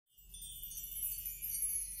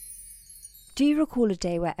Do you recall a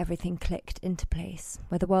day where everything clicked into place,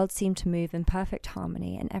 where the world seemed to move in perfect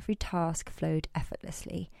harmony and every task flowed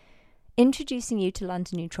effortlessly? Introducing you to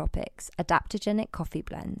London Nootropics, adaptogenic coffee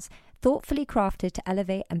blends, thoughtfully crafted to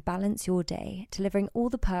elevate and balance your day, delivering all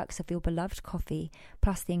the perks of your beloved coffee,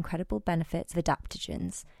 plus the incredible benefits of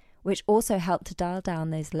adaptogens, which also help to dial down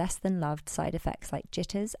those less than loved side effects like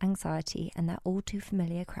jitters, anxiety, and that all too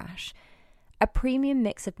familiar crash. A premium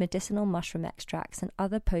mix of medicinal mushroom extracts and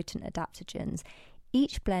other potent adaptogens,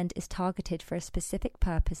 each blend is targeted for a specific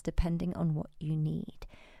purpose depending on what you need.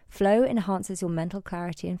 Flow enhances your mental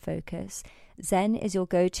clarity and focus, Zen is your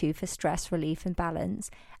go-to for stress relief and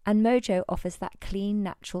balance, and Mojo offers that clean,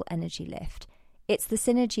 natural energy lift. It's the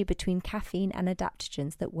synergy between caffeine and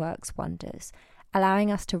adaptogens that works wonders,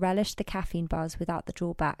 allowing us to relish the caffeine buzz without the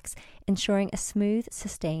drawbacks, ensuring a smooth,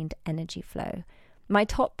 sustained energy flow. My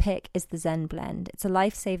top pick is the Zen blend. It's a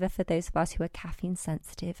lifesaver for those of us who are caffeine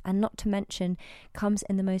sensitive, and not to mention, comes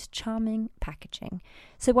in the most charming packaging.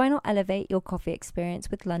 So why not elevate your coffee experience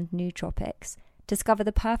with London Nootropics? Discover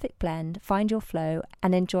the perfect blend, find your flow,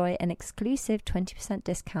 and enjoy an exclusive 20%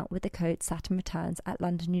 discount with the code SaturnReturns at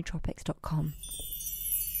londonnootropics.com.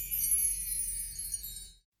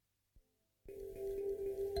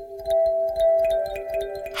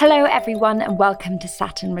 Hello everyone and welcome to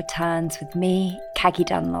Saturn Returns with me, Caggie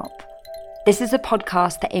Dunlop. This is a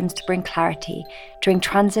podcast that aims to bring clarity during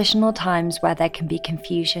transitional times where there can be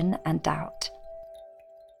confusion and doubt.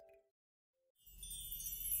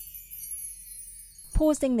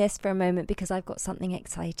 Pausing this for a moment because I've got something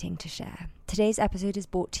exciting to share. Today's episode is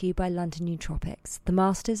brought to you by London Nootropics, the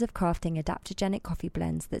masters of crafting adaptogenic coffee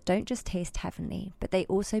blends that don't just taste heavenly, but they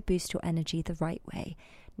also boost your energy the right way.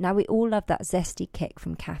 Now, we all love that zesty kick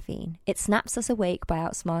from caffeine. It snaps us awake by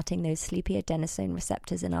outsmarting those sleepy adenosine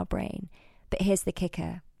receptors in our brain. But here's the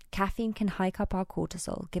kicker. Caffeine can hike up our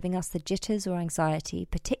cortisol, giving us the jitters or anxiety,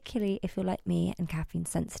 particularly if you're like me and caffeine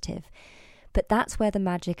sensitive. But that's where the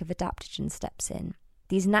magic of adaptogen steps in.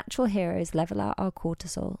 These natural heroes level out our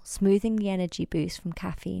cortisol, smoothing the energy boost from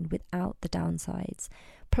caffeine without the downsides.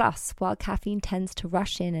 Plus, while caffeine tends to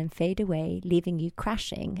rush in and fade away, leaving you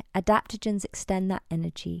crashing, adaptogens extend that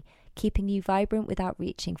energy, keeping you vibrant without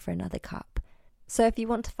reaching for another cup. So if you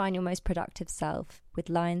want to find your most productive self with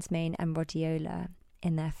lion's mane and rhodiola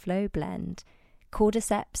in their flow blend,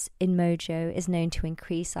 Cordyceps in Mojo is known to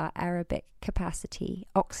increase our aerobic capacity,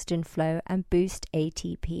 oxygen flow, and boost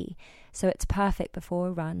ATP, so it's perfect before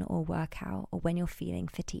a run or workout or when you're feeling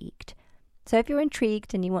fatigued. So if you're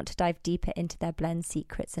intrigued and you want to dive deeper into their blend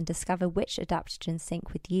secrets and discover which adaptogens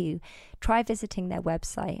sync with you, try visiting their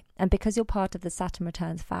website. And because you're part of the Saturn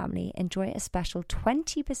Returns family, enjoy a special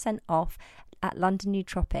 20% off at London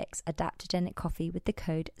Nootropics adaptogenic coffee with the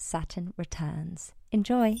code SaturnReturns.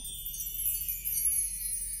 Enjoy!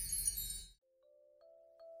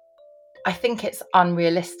 I think it's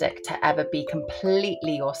unrealistic to ever be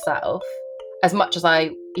completely yourself. As much as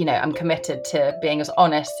I'm committed to being as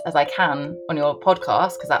honest as I can on your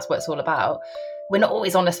podcast, because that's what it's all about. We're not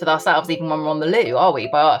always honest with ourselves, even when we're on the loo, are we,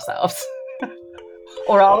 by ourselves?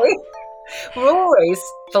 Or are we? We're always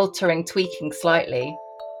filtering, tweaking slightly.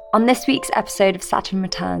 On this week's episode of Saturn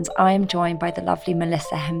Returns, I am joined by the lovely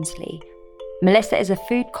Melissa Hemsley. Melissa is a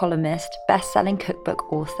food columnist, best-selling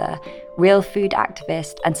cookbook author, real food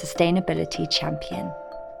activist, and sustainability champion.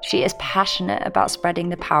 She is passionate about spreading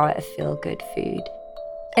the power of feel-good food.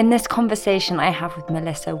 In this conversation I have with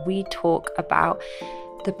Melissa, we talk about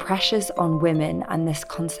the pressures on women and this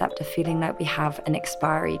concept of feeling like we have an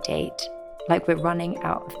expiry date, like we're running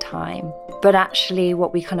out of time. But actually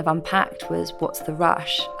what we kind of unpacked was, what's the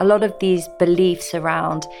rush? A lot of these beliefs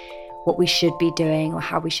around what we should be doing or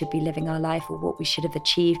how we should be living our life or what we should have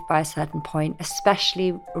achieved by a certain point,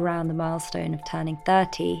 especially around the milestone of turning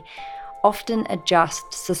 30, often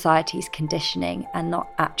adjust society's conditioning and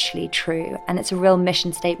not actually true. And it's a real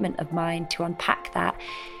mission statement of mine to unpack that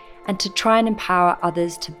and to try and empower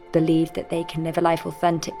others to believe that they can live a life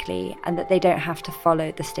authentically and that they don't have to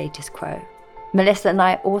follow the status quo. Melissa and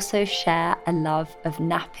I also share a love of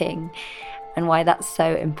napping and why that's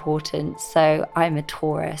so important. So I'm a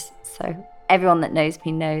Taurus, so everyone that knows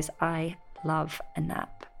me knows I love a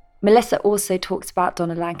nap. Melissa also talks about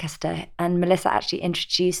Donna Lancaster, and Melissa actually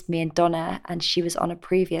introduced me and Donna, and she was on a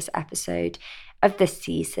previous episode of this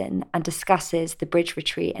season and discusses the Bridge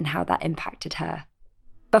Retreat and how that impacted her.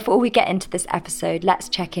 Before we get into this episode, let's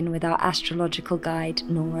check in with our astrological guide,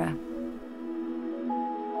 Nora.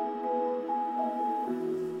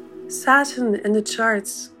 Saturn in the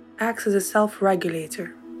charts acts as a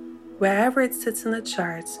self-regulator. Wherever it sits in the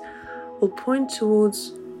charts will point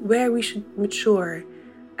towards where we should mature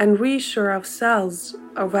and reassure ourselves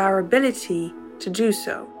of our ability to do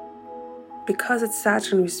so. Because it's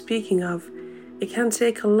Saturn we're speaking of, it can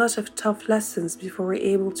take a lot of tough lessons before we're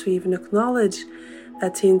able to even acknowledge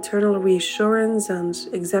that the internal reassurance and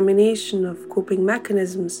examination of coping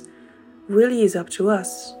mechanisms really is up to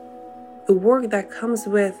us. The work that comes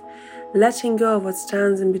with letting go of what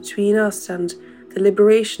stands in between us and the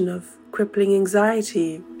liberation of crippling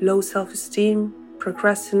anxiety, low self-esteem,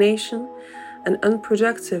 procrastination, and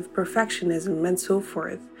unproductive perfectionism, and so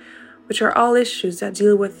forth, which are all issues that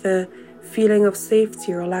deal with the feeling of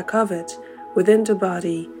safety or lack of it within the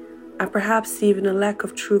body, and perhaps even a lack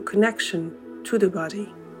of true connection to the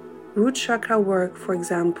body. Root chakra work, for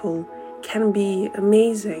example, can be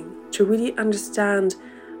amazing to really understand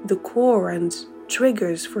the core and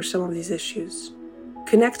triggers for some of these issues.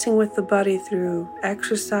 Connecting with the body through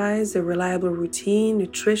exercise, a reliable routine,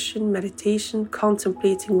 nutrition, meditation,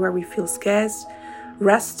 contemplating where we feel scarce,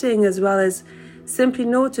 resting, as well as simply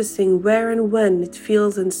noticing where and when it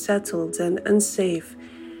feels unsettled and unsafe,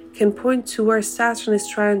 can point to where Saturn is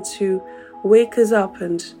trying to wake us up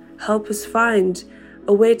and help us find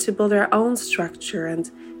a way to build our own structure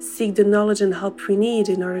and seek the knowledge and help we need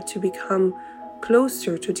in order to become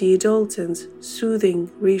closer to the adult and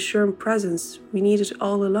soothing, reassuring presence we needed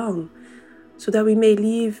all along, so that we may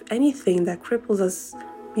leave anything that cripples us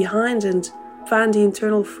behind and find the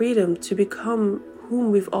internal freedom to become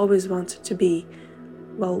whom we've always wanted to be.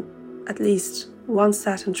 Well, at least one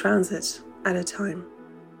Saturn transit at a time.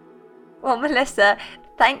 Well, Melissa,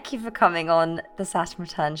 thank you for coming on the Saturn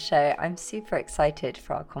Returns show. I'm super excited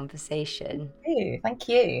for our conversation. Thank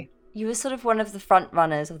you. You were sort of one of the front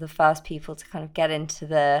runners, of the first people to kind of get into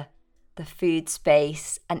the food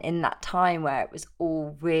space, and in that time where it was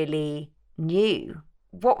all really new.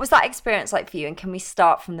 What was that experience like for you? And can we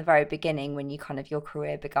start from the very beginning when your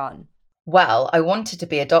career began? Well, I wanted to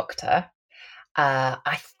be a doctor.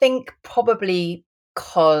 I think probably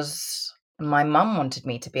because my mum wanted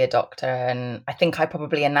me to be a doctor, and I think I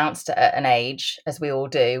probably announced it at an age, as we all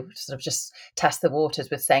do, sort of just test the waters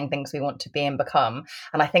with saying things we want to be and become.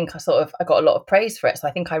 And I think I got a lot of praise for it. So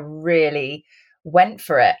I think I really went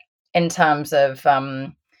for it in terms of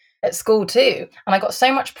at school too. And I got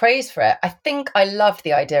so much praise for it. I think I loved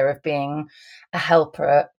the idea of being a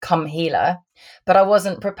helper come healer, but I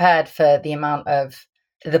wasn't prepared for the amount of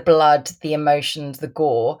the blood, the emotions, the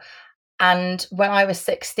gore. And when I was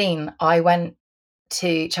 16, I went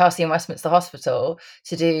to Chelsea and Westminster Hospital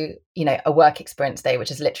to do, a work experience day,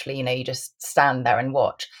 which is literally, you just stand there and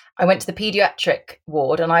watch. I went to the paediatric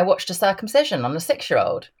ward and I watched a circumcision on a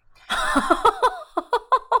 6-year-old. And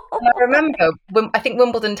I remember, I think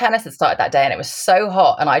Wimbledon tennis had started that day and it was so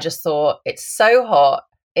hot. And I just thought, it's so hot.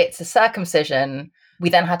 It's a circumcision.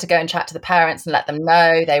 We then had to go and chat to the parents and let them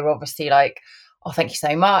know. They were obviously like, oh, thank you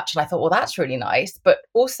so much. And I thought, well, that's really nice. But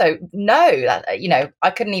also, no, that, I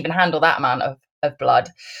couldn't even handle that amount of blood.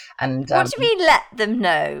 And what do you mean let them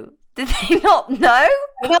know? Did they not know?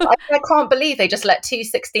 Well, I can't believe they just let 2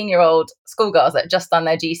 16-year-old schoolgirls that had just done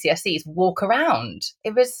their GCSEs walk around.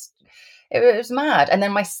 It was mad. And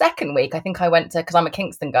then my second week, I think I went to, because I'm a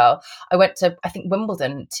Kingston girl, I went to, I think,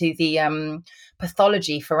 Wimbledon to the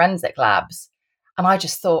pathology forensic labs. And I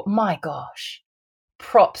just thought, my gosh,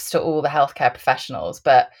 props to all the healthcare professionals,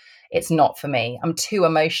 but it's not for me. I'm too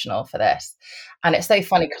emotional for this. And it's so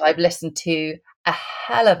funny because I've listened to a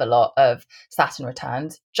hell of a lot of Saturn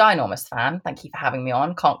Returns. Ginormous fan. Thank you for having me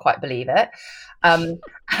on. Can't quite believe it.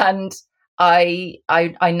 And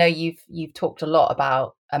I know you've talked a lot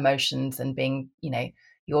about emotions and being,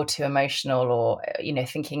 you're too emotional, or,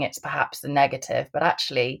 thinking it's perhaps the negative, but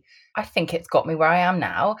actually I think it's got me where I am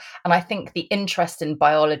now. And I think the interest in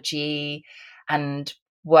biology and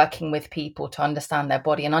working with people to understand their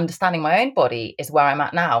body and understanding my own body is where I'm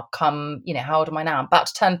at now. How old am I now? I'm about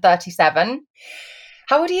to turn 37.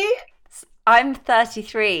 How old are you? I'm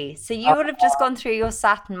 33. So you would have just gone through your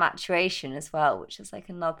Saturn maturation as well, which is like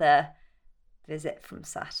another visit from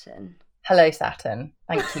Saturn. Hello, Saturn.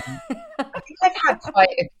 Thank you. I think I've had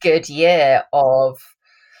quite a good year of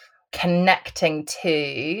connecting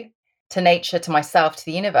to nature, to myself, to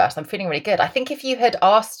the universe. I'm feeling really good. I think if you had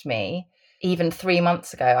asked me even 3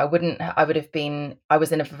 months ago, I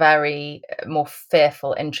was in a very more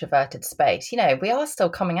fearful, introverted space. We are still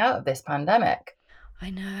coming out of this pandemic. I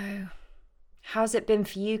know. How's it been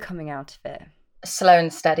for you coming out of it? Slow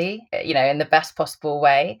and steady, in the best possible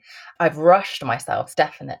way. I've rushed myself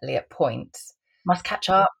definitely at points. Must catch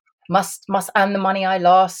up, must earn the money I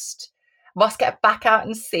lost, must get back out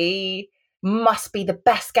and see, must be the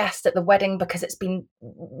best guest at the wedding because it's been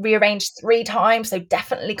rearranged 3 times, so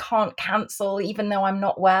definitely can't cancel even though I'm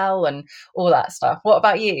not well, and all that stuff. What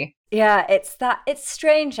about you? Yeah, it's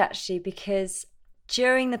strange actually, because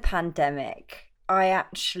during the pandemic, I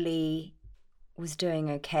actually was doing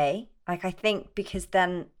okay. Like, I think because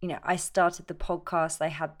then, I started the podcast, I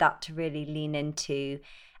had that to really lean into,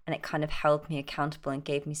 and it kind of held me accountable and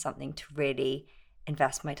gave me something to really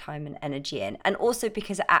invest my time and energy in. And also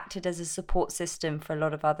because it acted as a support system for a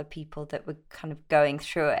lot of other people that were kind of going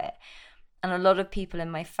through it. And a lot of people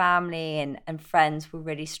in my family and friends were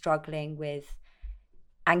really struggling with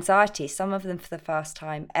anxiety. Some of them for the first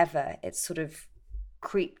time ever. It's sort of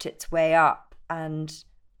creeped its way up. And,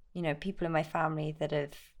 people in my family that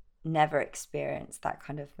have never experienced that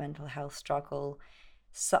kind of mental health struggle.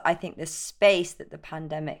 So I think the space that the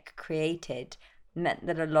pandemic created meant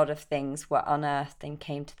that a lot of things were unearthed and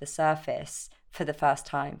came to the surface for the first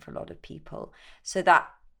time for a lot of people. So that,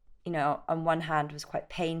 on one hand was quite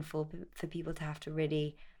painful for people to have to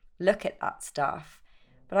really look at that stuff.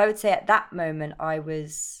 But I would say at that moment I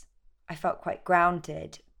felt quite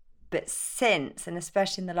grounded. But since, and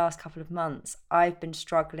especially in the last couple of months, I've been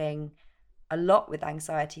struggling a lot with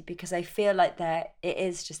anxiety because I feel like it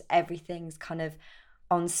is just everything's kind of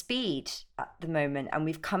on speed at the moment, and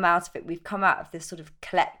we've come out of it. We've come out of this sort of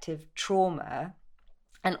collective trauma,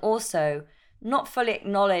 and also not fully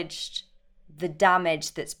acknowledged the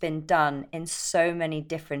damage that's been done in so many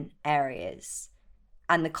different areas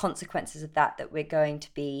and the consequences of that we're going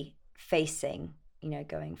to be facing,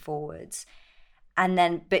 going forwards. And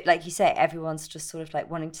then, but like you say, everyone's just sort of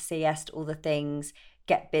like wanting to say yes to all the things,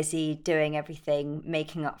 get busy, doing everything,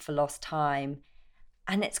 making up for lost time.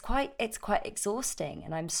 And it's quite exhausting,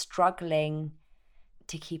 and I'm struggling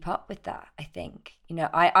to keep up with that, I think.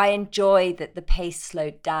 I enjoy that the pace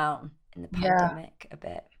slowed down in the pandemic a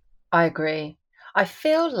bit. I agree. I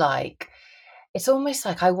feel like it's almost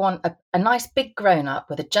like I want a nice big grown-up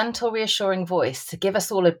with a gentle, reassuring voice to give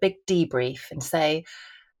us all a big debrief and say,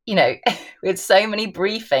 with so many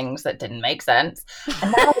briefings that didn't make sense.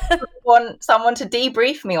 And now I want someone to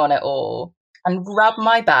debrief me on it all and rub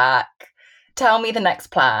my back, tell me the next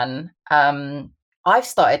plan. I've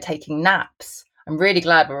started taking naps. I'm really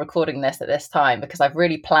glad we're recording this at this time because I've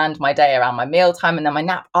really planned my day around my mealtime and then my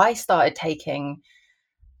nap. I started taking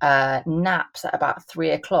naps at about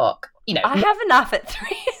 3:00. I have a nap at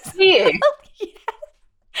 3 as well. Yeah.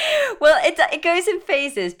 Well, it goes in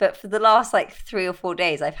phases, but for the last 3 or 4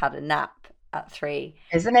 days, I've had a nap at 3.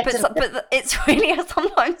 Isn't it? But it's really,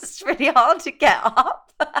 sometimes it's really hard to get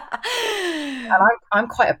up. And I'm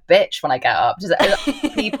quite a bitch when I get up. Just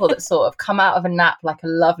people that sort of come out of a nap like a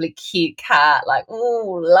lovely, cute cat, like,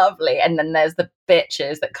 oh, lovely. And then there's the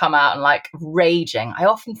bitches that come out and raging. I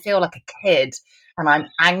often feel like a kid and I'm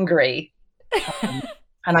angry.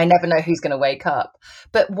 And I never know who's going to wake up.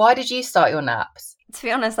 But why did you start your naps? To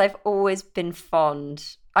be honest, I've always been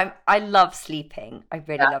fond. I love sleeping. I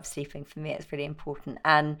really love sleeping. For me, it's really important.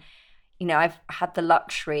 And, I've had the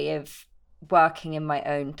luxury of working in my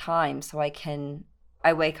own time. So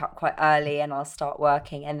I wake up quite early and I'll start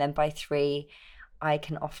working. And then by 3, I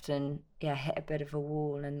can often, hit a bit of a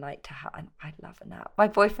wall and I love a nap. My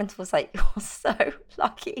boyfriend was like, you're so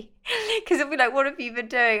lucky. Because he'll be like, what have you been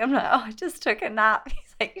doing? I'm like, oh, I just took a nap.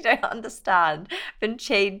 He's like, you don't understand. I've been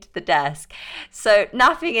chained to the desk. So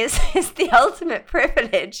napping is the ultimate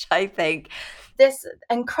privilege, I think. This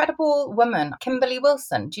incredible woman, Kimberly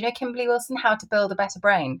Wilson. Do you know Kimberly Wilson, How to Build a Better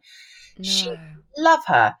Brain? No. Love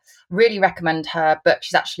her. Really recommend her book.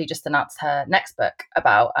 She's actually just announced her next book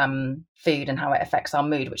about food and how it affects our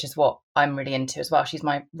mood, which is what I'm really into as well. She's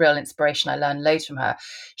my real inspiration. I learned loads from her.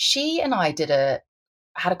 She and I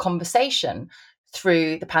had a conversation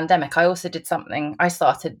through the pandemic. I also did something. I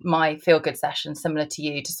started my feel good session similar to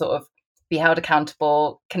you to sort of be held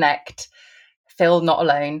accountable, connect, feel not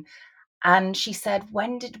alone. And she said,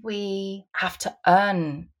 when did we have to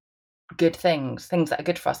earn good things that are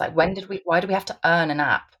good for us? Why do we have to earn a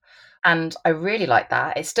nap? And I really like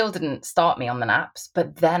that. It still didn't start me on the naps,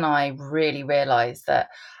 but then I really realized that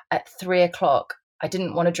at 3:00, I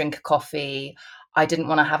didn't want to drink a coffee. I didn't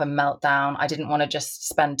want to have a meltdown. I didn't want to just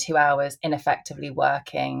spend 2 hours ineffectively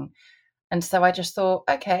working. And so I just thought,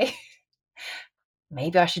 okay,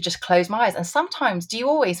 maybe I should just close my eyes. And sometimes, do you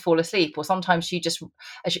always fall asleep? Or sometimes you just,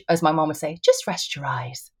 as my mom would say, just rest your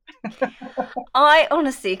eyes. I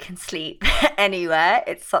honestly can sleep anywhere.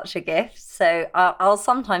 It's such a gift. So I'll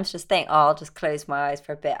sometimes just think, I'll just close my eyes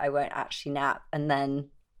for a bit. I won't actually nap, and then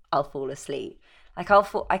I'll fall asleep. I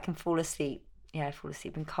can fall asleep I fall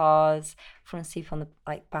asleep in cars, fall asleep on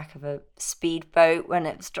the back of a speedboat when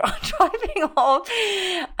it's driving off.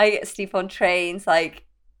 I get sleep on trains. Like,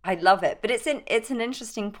 I love it. But it's an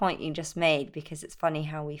interesting point you just made, because it's funny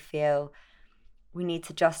how we feel we need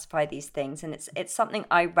to justify these things. And it's something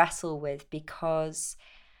I wrestle with, because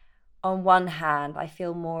on one hand, I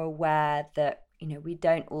feel more aware that, we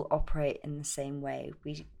don't all operate in the same way.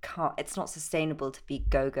 We can't, it's not sustainable to be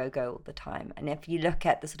go, go, go all the time. And if you look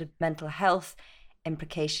at the sort of mental health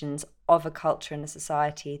implications of a culture and a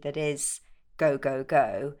society that is go, go,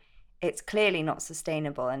 go, it's clearly not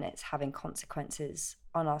sustainable, and it's having consequences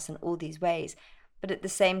on us in all these ways. But at the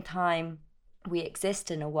same time, we exist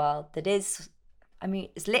in a world that is,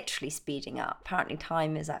 it's literally speeding up. Apparently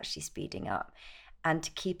time is actually speeding up. And to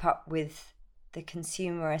keep up with the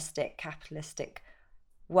consumeristic, capitalistic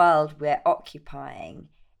world we're occupying,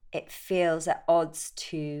 it feels at odds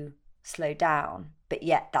to slow down. But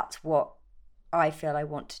yet that's what I feel I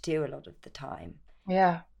want to do a lot of the time.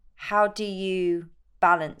 Yeah. How do you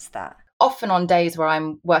balance that? Often on days where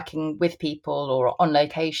I'm working with people or on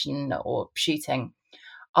location or shooting,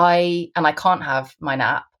 I can't have my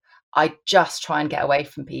nap. I just try and get away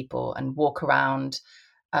from people and walk around.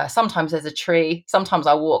 Sometimes there's a tree. Sometimes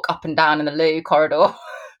I walk up and down in the loo corridor.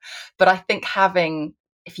 But I think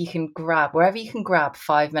if you can wherever you can grab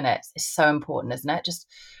 5 minutes is so important, isn't it? Just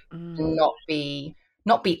not be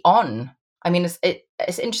on.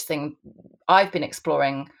 It's interesting. I've been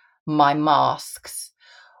exploring my masks.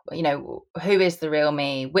 Who is the real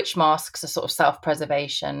me? Which masks are sort of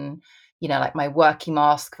self-preservation? Like my working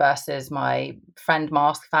mask versus my friend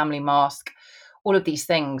mask, family mask, all of these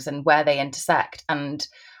things, and where they intersect.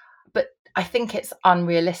 But I think it's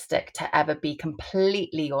unrealistic to ever be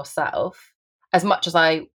completely yourself. As much as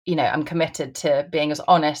I'm committed to being as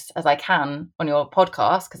honest as I can on your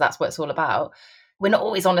podcast, because that's what it's all about. We're not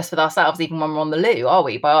always honest with ourselves, even when we're on the loo, are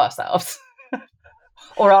we? By ourselves,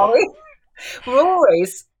 or are we?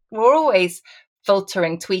 We're always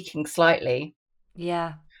filtering, tweaking slightly.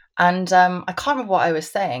 Yeah. And I can't remember what I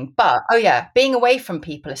was saying, but being away from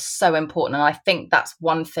people is so important. And I think that's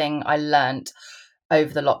one thing I learned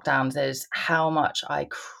over the lockdowns, is how much I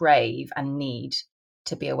crave and need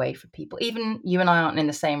to be away from people. Even you and I aren't in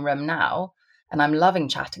the same room now, and I'm loving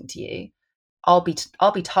chatting to you. I'll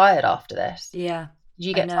be tired after this. Yeah. Do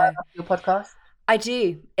you get tired after your podcast? I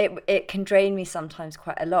do. It can drain me sometimes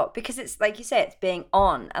quite a lot, because it's like you say, it's being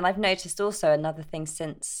on. And I've noticed also another thing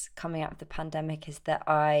since coming out of the pandemic is that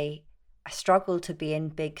I struggle to be in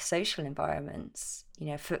big social environments,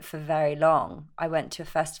 for very long. I went to a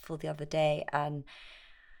festival the other day, and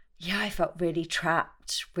I felt really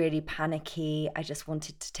trapped, really panicky. I just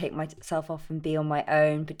wanted to take myself off and be on my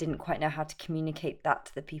own, but didn't quite know how to communicate that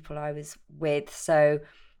to the people I was with. So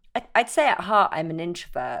I'd say at heart, I'm an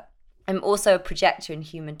introvert. I'm also a projector in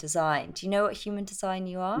human design. Do you know what human design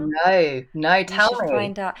you are? No, tell me.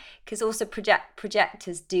 Find out, because also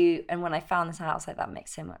projectors do, and when I found this out, I was like, that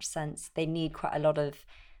makes so much sense. They need quite a lot of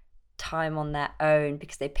time on their own,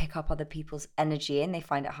 because they pick up other people's energy, and they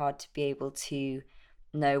find it hard to be able to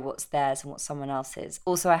know what's theirs and what someone else's.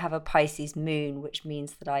 Also, I have a Pisces moon, which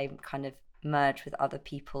means that I kind of merge with other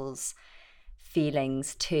people's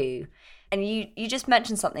feelings too. And you just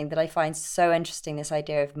mentioned something that I find so interesting, this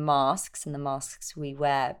idea of masks and the masks we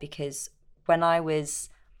wear, because when I was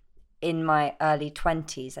in my early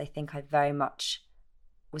 20s, I think I very much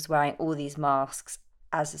was wearing all these masks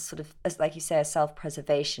as a sort of, as like you say, a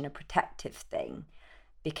self-preservation, a protective thing,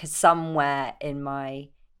 because somewhere in my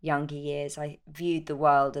younger years, I viewed the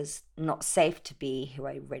world as not safe to be who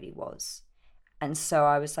I really was. And so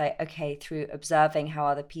I was like, okay, through observing how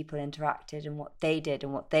other people interacted and what they did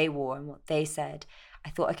and what they wore and what they said, I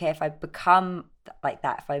thought, okay, if I become like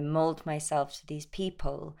that, if I mold myself to these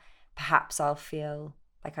people, perhaps I'll feel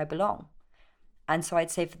like I belong. And so I'd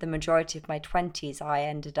say for the majority of my 20s, I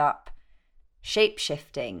ended up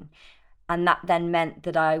shape-shifting. And that then meant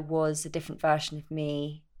that I was a different version of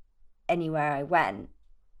me anywhere I went.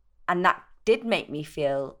 And that did make me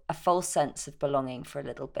feel a false sense of belonging for a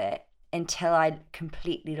little bit, until I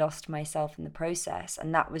completely lost myself in the process.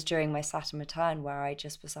 And that was during my Saturn return, where I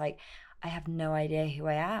just was like, I have no idea who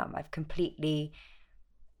I am. I've completely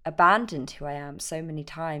abandoned who I am so many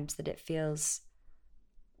times that it feels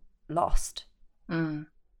lost.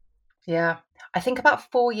 Yeah. I think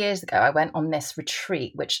about 4 years ago, I went on this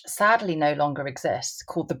retreat, which sadly no longer exists,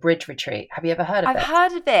 called the Bridge Retreat. Have you ever heard of it? I've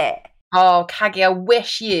heard of it. Oh, Kagi, I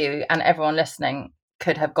wish you and everyone listening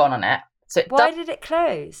could have gone on it. So why did it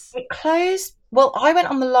close? It closed. Well, I went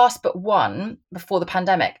on the last but one before the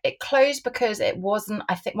pandemic. It closed because it wasn't,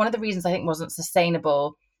 I think one of the reasons I think wasn't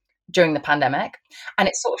sustainable during the pandemic, and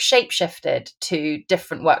it sort of shape-shifted to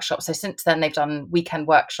different workshops. So since then, they've done weekend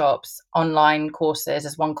workshops, online courses.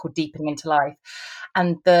 There's one called Deepening into Life.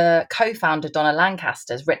 And the co-founder, Donna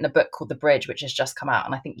Lancaster, has written a book called The Bridge, which has just come out.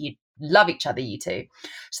 And I think you'd love each other, you two.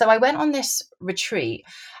 So I went on this retreat,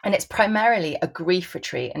 and it's primarily a grief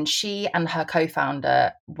retreat. And she and her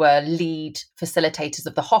co-founder were lead facilitators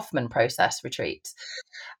of the Hoffman Process retreats,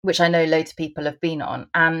 which I know loads of people have been on.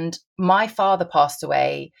 And my father passed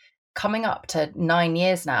away coming up to 9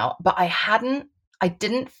 years now, but I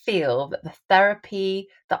didn't feel that the therapy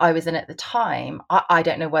that I was in at the time, I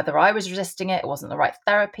don't know whether I was resisting it. It wasn't the right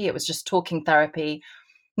therapy. It was just talking therapy.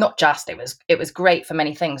 Not just, it was great for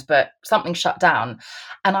many things, but something shut down.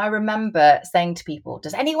 And I remember saying to people,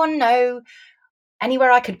 does anyone know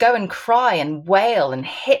anywhere I could go and cry and wail and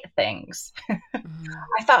hit things?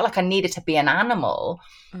 I felt like I needed to be an animal.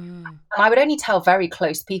 And I would only tell very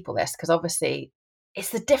close people this, because obviously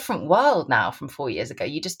it's a different world now from 4 years ago.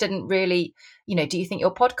 You just didn't really, do you think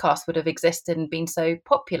your podcast would have existed and been so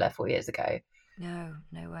popular 4 years ago? No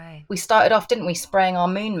way. We started off, didn't we, spraying our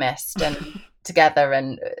moon mist and together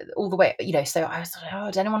and all the way, so I was like,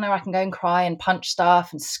 does anyone know I can go and cry and punch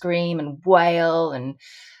stuff and scream and wail? And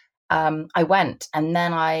I went, and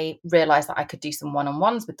then I realized that I could do some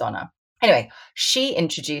one-on-ones with Donna. Anyway, she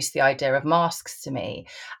introduced the idea of masks to me.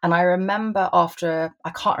 And I remember I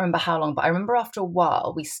can't remember how long, but I remember after a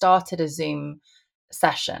while, we started a Zoom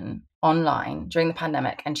session online during the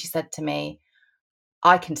pandemic. And she said to me,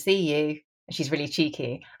 I can see you. And she's really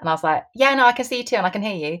cheeky. And I was like, yeah, no, I can see you too. And I can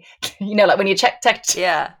hear you. Like when you check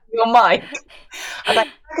your mic. I was like,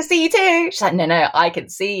 I can see you too. She's like, no, I can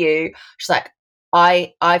see you. She's like,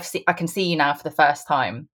 I can see you now for the first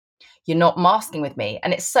time. You're not masking with me.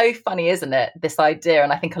 And it's so funny, isn't it? This idea.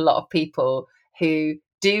 And I think a lot of people who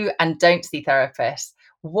do and don't see therapists,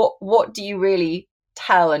 what do you really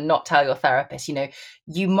tell and not tell your therapist?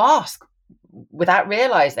 You mask without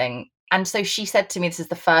realizing. And so she said to me, this is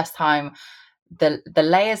the first time the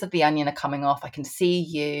layers of the onion are coming off. I can see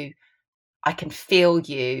you. I can feel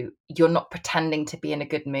you. You're not pretending to be in a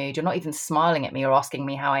good mood. You're not even smiling at me or asking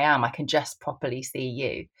me how I am. I can just properly see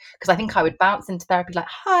you. Because I think I would bounce into therapy like,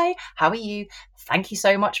 hi, how are you? Thank you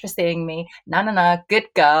so much for seeing me. No, good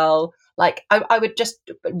girl. Like I would just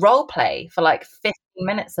role play for like 15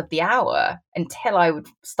 minutes of the hour until I would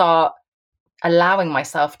start allowing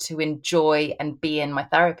myself to enjoy and be in my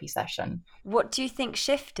therapy session. What do you think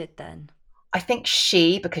shifted then? I think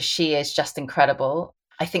because she is just incredible.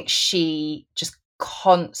 I think she just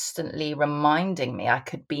constantly reminding me I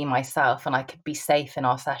could be myself and I could be safe in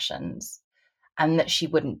our sessions, and that she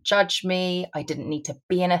wouldn't judge me. I didn't need to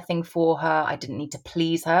be anything for her. I didn't need to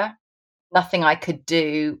please her. Nothing I could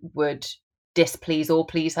do would displease or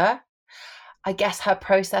please her. I guess her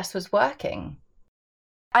process was working.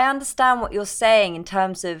 I understand what you're saying in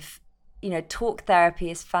terms of, talk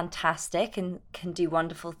therapy is fantastic and can do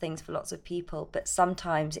wonderful things for lots of people, but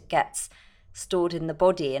sometimes it gets stored in the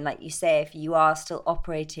body. And like you say, if you are still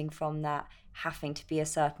operating from that having to be a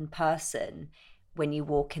certain person when you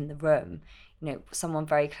walk in the room, someone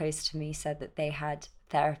very close to me said that they had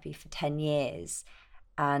therapy for 10 years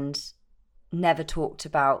and never talked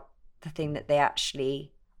about the thing that they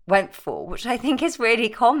actually went for, which I think is really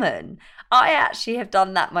common. I actually have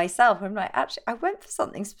done that myself. I'm like, actually, I went for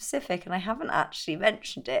something specific and I haven't actually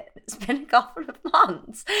mentioned it. It's been a couple of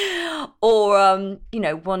months. Or,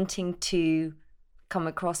 wanting to come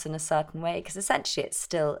across in a certain way, because essentially it's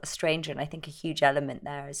still a stranger. And I think a huge element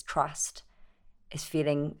there is trust, is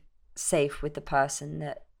feeling safe with the person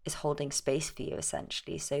that is holding space for you,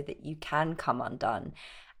 essentially, so that you can come undone.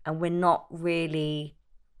 And we're not really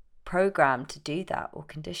programmed to do that or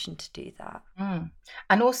conditioned to do that.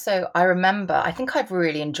 And also, I think I've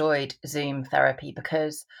really enjoyed Zoom therapy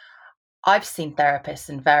because I've seen therapists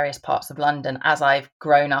in various parts of London as I've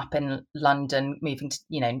grown up in London, moving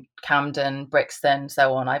to, Camden, Brixton,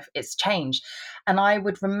 so on. It's changed. And I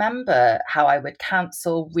would remember how I would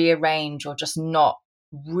cancel, rearrange, or just not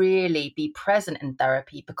really be present in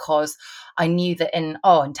therapy because I knew that in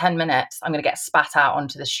 10 minutes, I'm going to get spat out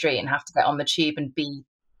onto the street and have to get on the tube and be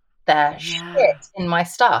their shit in my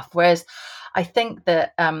stuff. Whereas I think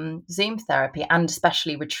that Zoom therapy, and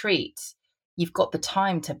especially retreats, you've got the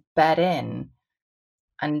time to bed in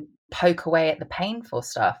and poke away at the painful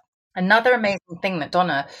stuff. Another amazing thing that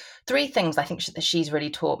Donna, 3 things I think that she's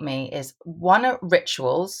really taught me is, one,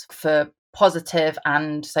 rituals for positive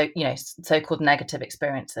and so-called negative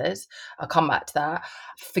experiences. I'll come back to that.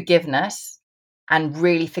 Forgiveness, and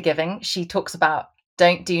really forgiving. She talks about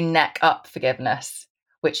don't do neck up forgiveness,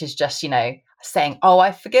 which is just, saying,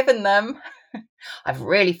 I've forgiven them. I've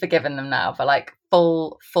really forgiven them now for like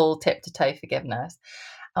full tip to toe forgiveness.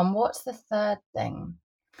 And what's the third thing?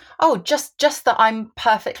 Oh, just that I'm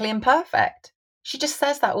perfectly imperfect. She just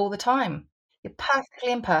says that all the time. You're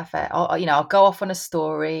perfectly imperfect. I'll go off on a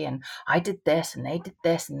story and I did this and they did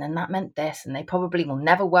this and then that meant this and they probably will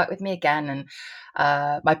never work with me again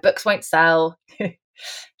and my books won't sell.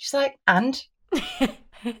 She's like, and?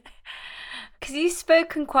 Because you've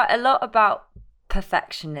spoken quite a lot about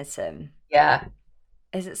perfectionism. Yeah.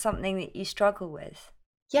 Is it something that you struggle with?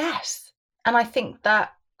 Yes. And I think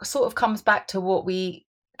that sort of comes back to what we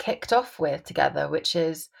kicked off with together, which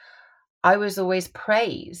is I was always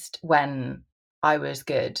praised when I was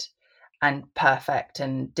good and perfect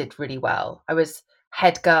and did really well. I was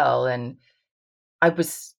head girl and I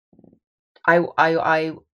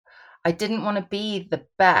didn't want to be the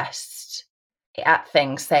best at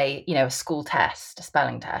things, say, a school test, a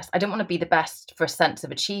spelling test. I didn't want to be the best for a sense of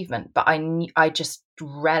achievement, but I just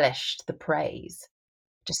relished the praise.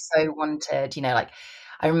 Just so wanted,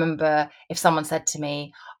 I remember if someone said to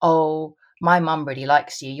me, "Oh, my mum really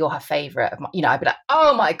likes you. You're her favorite." I'd be like,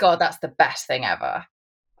 "Oh my God, that's the best thing ever."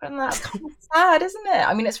 And that's kind of sad, isn't it?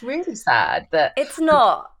 I mean, it's really sad that it's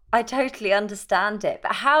not. I totally understand it.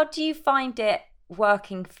 But how do you find it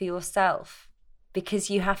working for yourself? Because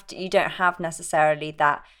you don't have necessarily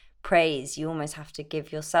that praise. You almost have to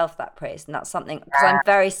give yourself that praise. And that's something, because I'm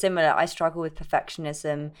very similar. I struggle with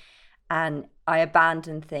perfectionism and I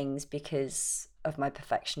abandon things because of my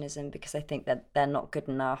perfectionism, because I think that they're not good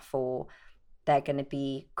enough or they're going to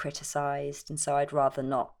be criticized. And so I'd rather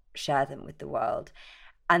not share them with the world.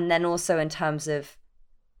 And then also in terms of,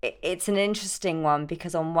 it's an interesting one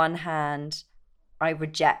because on one hand, I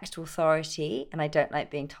reject authority and I don't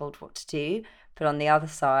like being told what to do. But on the other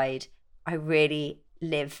side, I really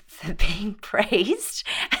live for being praised.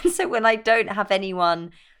 And so when I don't have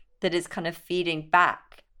anyone that is kind of feeding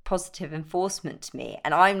back positive enforcement to me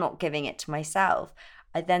and I'm not giving it to myself,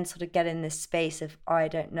 I then sort of get in this space of, I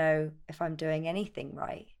don't know if I'm doing anything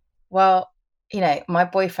right. Well, my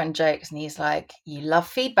boyfriend jokes and he's like, "You love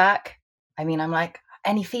feedback." I mean, I'm like,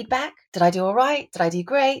 any feedback? Did I do all right? Did I do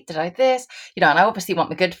great? Did I this? And I obviously want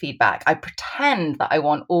the good feedback. I pretend that I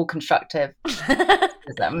want all constructive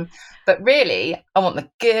criticism, but really I want the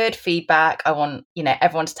good feedback. I want,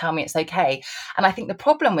 everyone to tell me it's okay. And I think the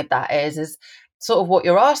problem with that is sort of what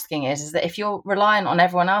you're asking is that if you're reliant on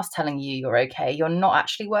everyone else telling you you're okay, you're not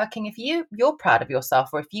actually working if you're proud of yourself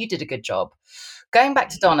or if you did a good job. Going back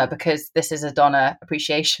to Donna, because this is a Donna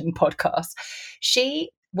appreciation podcast, she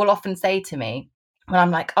will often say to me when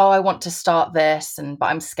I'm like, "Oh, I want to start this, but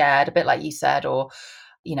I'm scared," a bit like you said, or,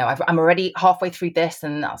 I'm already halfway through this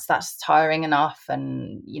and that's tiring enough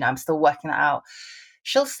and, I'm still working that out.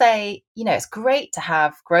 She'll say, it's great to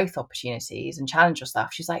have growth opportunities and challenge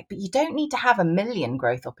yourself. She's like, but you don't need to have a million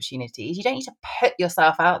growth opportunities. You don't need to put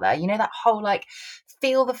yourself out there. That whole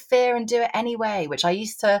feel the fear and do it anyway, which I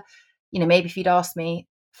used to, maybe if you'd asked me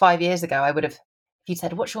 5 years ago, I would have, if you'd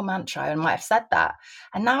said, "What's your mantra?" I might have said that.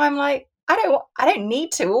 And now I'm like, I don't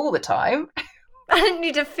need to all the time. I don't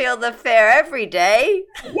need to feel the fear every day.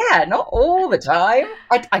 Yeah, not all the time.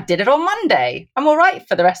 I did it on Monday. I'm all right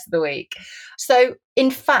for the rest of the week. So,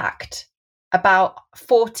 in fact, about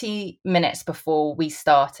 40 minutes before we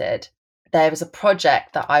started, there was a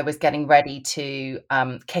project that I was getting ready to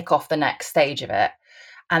kick off the next stage of it.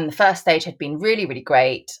 And the first stage had been really, really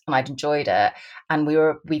great and I'd enjoyed it. And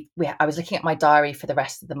I was looking at my diary for the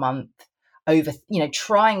rest of the month over,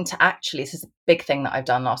 trying to actually, this is a big thing that I've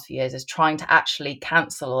done last few years, is trying to actually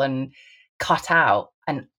cancel and cut out.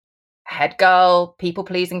 And head girl, people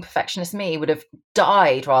pleasing, perfectionist me would have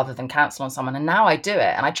died rather than cancel on someone. And now I do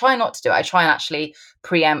it. And I try not to do it. I try and actually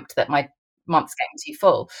preempt that my month's getting too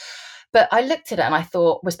full. But I looked at it and I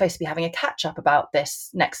thought we're supposed to be having a catch up about this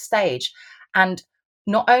next stage. And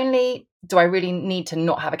not only do I really need to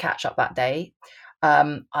not have a catch up that day,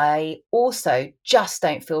 I also just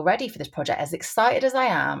don't feel ready for this project. As excited as I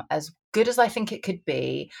am, as good as I think it could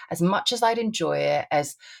be, as much as I'd enjoy it,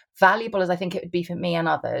 as valuable as I think it would be for me and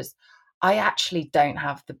others, I actually don't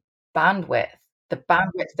have the bandwidth,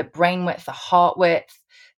 the brain width, the heart width,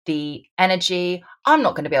 the energy. I'm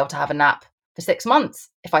not going to be able to have a nap for 6 months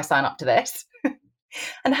if I sign up to this.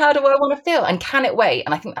 And how do I want to feel? And can it wait?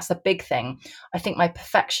 And I think that's a big thing. I think my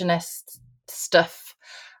perfectionist stuff,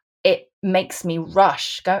 it makes me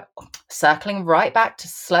rush, go circling right back to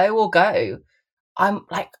slow or go. I'm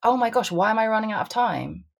like, oh my gosh, why am I running out of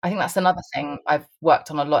time? I think that's another thing I've worked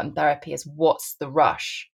on a lot in therapy is what's the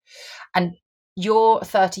rush? And you're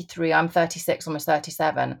 33, I'm 36, almost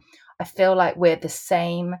 37. I feel like we're the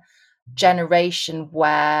same generation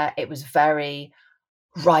where it was very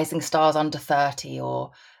rising stars under 30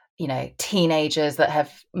 or, you know, teenagers that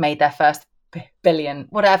have made their first billion,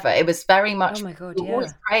 whatever. It was very much, oh my God, you were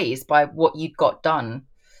always praised by what you'd got done.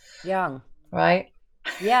 Young. Right?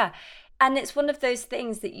 Yeah. And it's one of those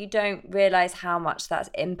things that you don't realize how much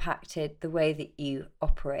that's impacted the way that you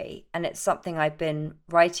operate. And it's something I've been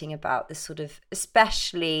writing about, this sort of,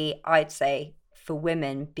 especially I'd say for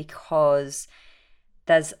women, because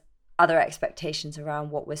there's other expectations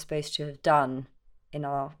around what we're supposed to have done in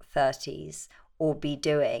our 30s or be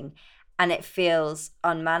doing. And it feels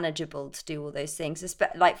unmanageable to do all those things.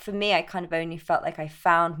 Like for me, I kind of only felt like I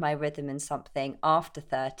found my rhythm in something after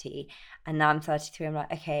 30. And now I'm 33. I'm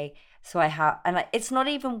like, okay, so I have, and it's not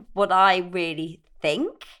even what I really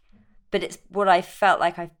think, but it's what I felt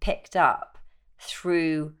like I've picked up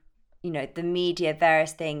through, you know, the media,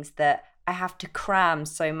 various things that I have to cram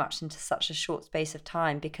so much into such a short space of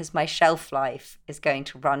time because my shelf life is going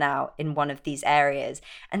to run out in one of these areas.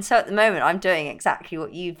 And so at the moment, I'm doing exactly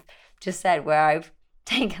what you've just said, where I've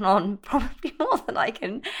taken on probably more than I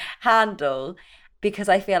can handle because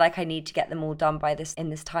I feel like I need to get them all done by this in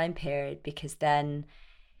this time period, because then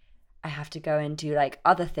I have to go and do like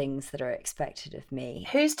other things that are expected of me.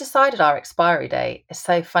 Who's decided our expiry date? It's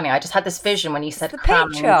so funny. I just had this vision when you said the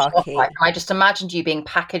patriarchy. And I just imagined you being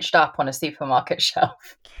packaged up on a supermarket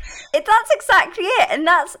shelf. That's exactly it. And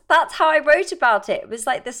that's how I wrote about it. It was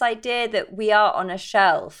like this idea that we are on a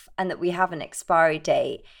shelf and that we have an expiry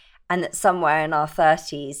date, and that somewhere in our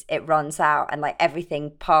 30s it runs out, and like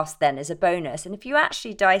everything past then is a bonus. And if you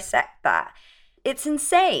actually dissect that, it's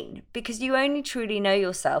insane, because you only truly know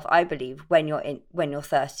yourself, I believe, when you're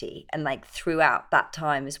 30, and like throughout that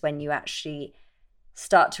time is when you actually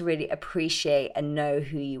start to really appreciate and know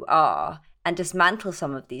who you are and dismantle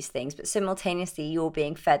some of these things. But simultaneously, you're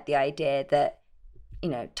being fed the idea that, you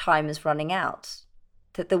know, time is running out,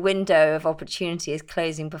 that the window of opportunity is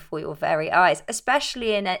closing before your very eyes,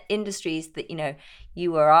 especially in industries that, you know,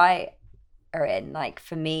 you or I are in. Like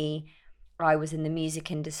for me, I was in the music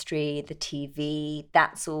industry, the TV,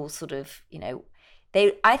 that's all sort of, you know,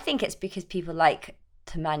 I think it's because people like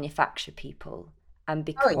to manufacture people, and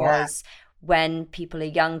because when people are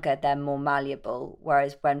younger, they're more malleable.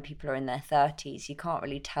 Whereas when people are in their 30s, you can't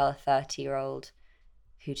really tell a 30-year-old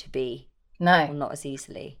who to be. No. Or not as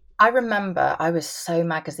easily. I remember I was so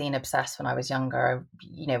magazine obsessed when I was younger. I,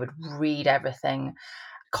 you know, would read everything,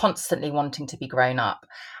 constantly wanting to be grown up.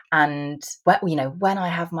 And, you know, when I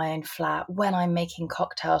have my own flat, when I'm making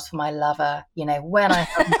cocktails for my lover, you know, when I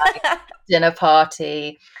have my dinner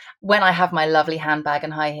party, when I have my lovely handbag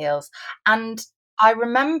and high heels. And I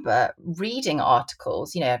remember reading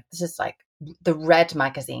articles, you know, this is like the Red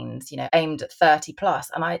magazines, you know, aimed at 30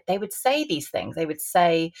 plus. And they would say these things. They would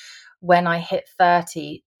say, when I hit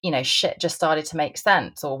 30, you know, shit just started to make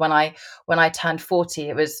sense. Or when I turned 40,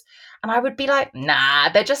 it was, and I would be like, nah,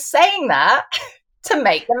 they're just saying that to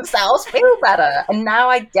make themselves feel better. And now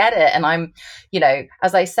I get it. And I'm, you know,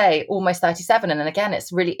 as I say, almost 37. And then again,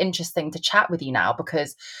 it's really interesting to chat with you now,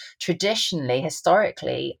 because traditionally,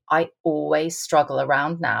 historically, I always struggle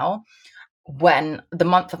around now when the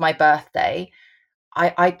month of my birthday,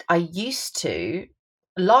 I used to,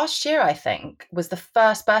 last year, I think, was the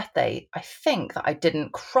first birthday, I think, that I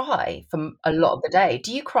didn't cry for a lot of the day.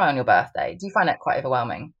 Do you cry on your birthday? Do you find that quite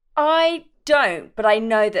overwhelming? I don't, but I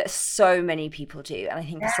know that so many people do. And I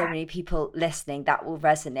think for so many people listening, that will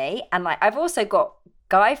resonate. And like, I've also got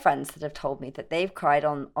guy friends that have told me that they've cried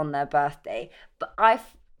on their birthday. But I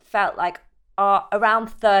felt like around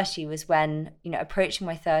 30 was when, you know, approaching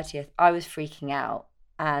my 30th, I was freaking out.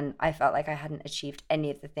 And I felt like I hadn't achieved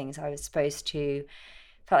any of the things I was supposed to.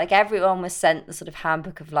 Felt like everyone was sent the sort of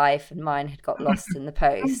handbook of life, and mine had got lost in the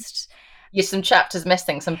post. You're some chapters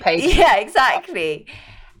missing, some pages. Yeah, exactly.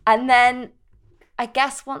 And then I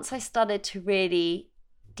guess once I started to really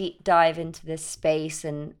deep dive into this space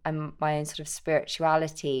and my own sort of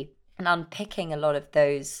spirituality and unpicking a lot of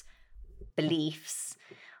those beliefs,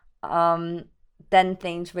 then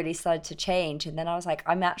things really started to change. And then I was like,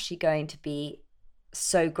 I'm actually going to be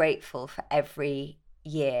so grateful for every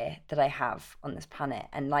year that I have on this planet.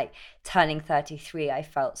 And like turning 33, I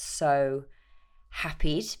felt so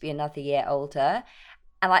happy to be another year older.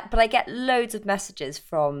 And but I get loads of messages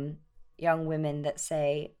from young women that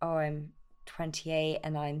say, oh, I'm 28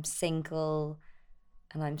 and I'm single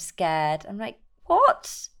and I'm scared. I'm like,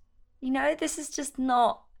 what? You know, this is just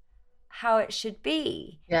not how it should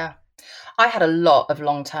be. Yeah. I had a lot of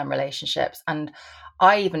long-term relationships, and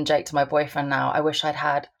I even joke to my boyfriend now, I wish I'd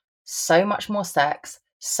had so much more sex,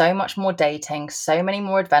 so much more dating, so many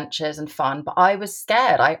more adventures and fun, but I was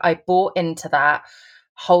scared. I bought into that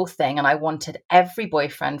whole thing, and I wanted every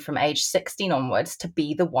boyfriend from age 16 onwards to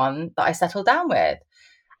be the one that I settled down with.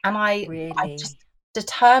 And I Really? just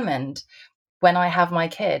determined when I have my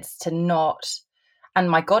kids to not, and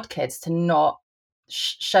my godkids to not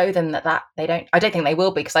show them that they don't, I don't think they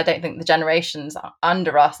will be, because I don't think the generations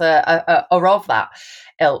under us are of that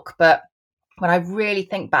ilk. But when I really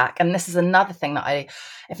think back, and this is another thing that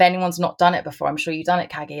if anyone's not done it before, I'm sure you've done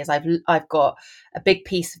it, Kagi, is I've got a big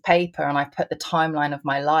piece of paper and I've put the timeline of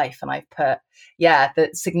my life, and I've put, the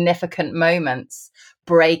significant moments,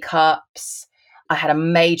 breakups. I had a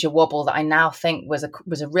major wobble that I now think was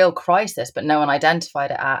a real crisis, but no one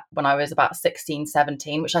identified it at when I was about 16,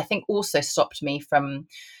 17, which I think also stopped me from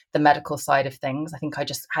the medical side of things. I think I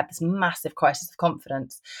just had this massive crisis of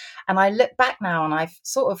confidence. And I look back now and I've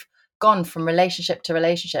sort of gone from relationship to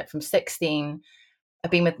relationship. From 16,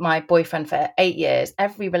 I've been with my boyfriend for 8 years.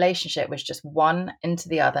 Every relationship was just one into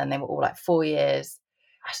the other, and they were all like 4 years.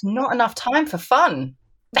 That's not enough time for fun.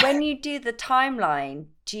 When you do the timeline,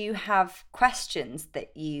 do you have questions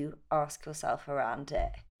that you ask yourself around it?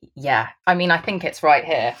 Yeah. I mean, I think it's right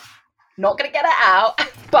here. Not going to get it out,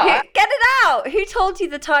 but... Get it out! Who told you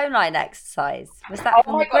the timeline exercise? Was that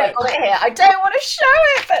from the God, I got it here. I don't want to show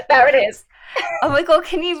it, but there it is. Oh my God,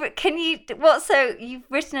 can you, so you've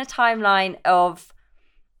written a timeline of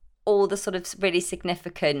all the sort of really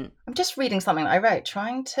significant... I'm just reading something that I wrote.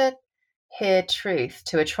 Trying to hear truth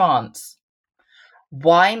to a trance.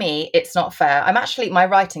 Why me? It's not fair. My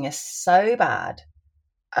writing is so bad.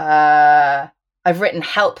 I've written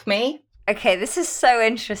help me. Okay, this is so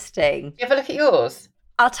interesting. Have a look at yours.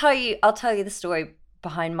 I'll tell you the story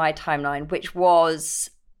behind my timeline, which was,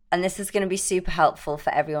 and this is going to be super helpful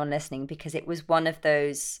for everyone listening, because it was one of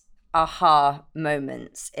those aha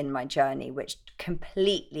moments in my journey, which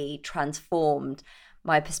completely transformed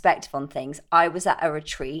my perspective on things. I was at a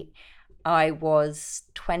retreat. I was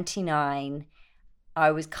 29.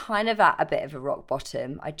 I was kind of at a bit of a rock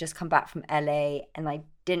bottom. I'd just come back from LA and I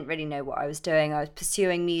didn't really know what I was doing. I was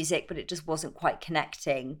pursuing music, but it just wasn't quite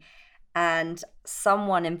connecting. And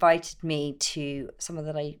someone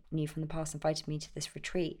that I knew from the past invited me to this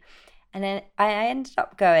retreat. And then I ended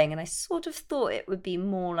up going, and I sort of thought it would be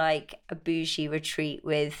more like a bougie retreat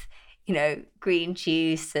with, green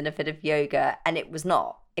juice and a bit of yoga. And it was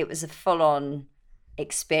not. It was a full-on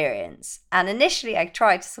experience. And initially I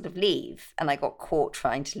tried to sort of leave, and I got caught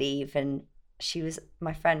trying to leave, and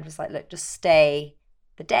my friend was like, look, just stay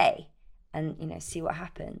the day and see what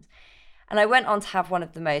happens. And I went on to have one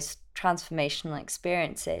of the most transformational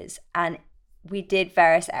experiences, and we did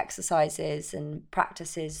various exercises and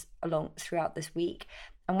practices throughout this week,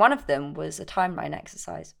 and one of them was a timeline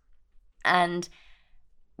exercise. And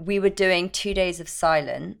we were doing 2 days of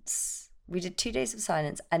silence. We did 2 days of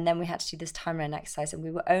silence, and then we had to do this timeline exercise, and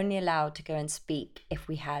we were only allowed to go and speak if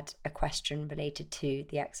we had a question related to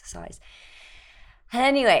the exercise. And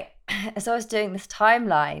anyway, as I was doing this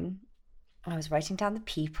timeline, I was writing down the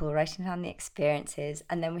people, writing down the experiences,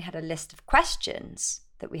 and then we had a list of questions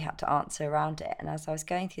that we had to answer around it. And as I was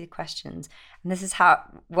going through the questions, and this is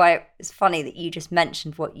why it's funny that you just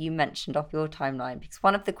mentioned what you mentioned off your timeline, because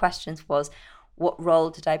one of the questions was, what role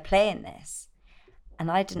did I play in this? And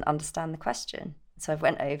I didn't understand the question. So I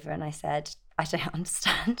went over and I said, I don't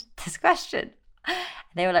understand this question. And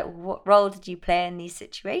they were like, what role did you play in these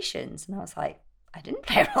situations? And I was like, I didn't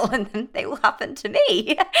play a role in them. They all happened to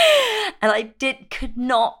me. And I could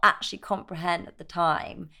not actually comprehend at the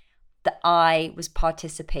time that I was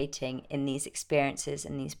participating in these experiences,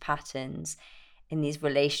 in these patterns, in these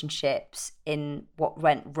relationships, in what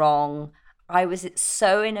went wrong. I was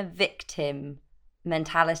so in a victim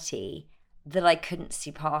mentality that I couldn't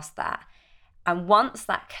see past that. And once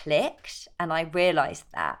that clicked and I realized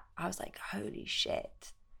that, I was like, holy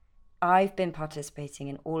shit, I've been participating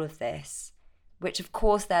in all of this, which of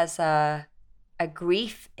course there's a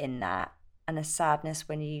grief in that and a sadness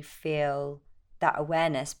when you feel that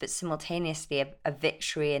awareness, but simultaneously a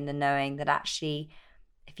victory in the knowing that actually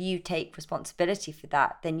if you take responsibility for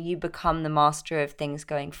that, then you become the master of things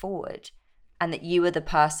going forward, and that you are the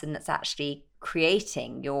person that's actually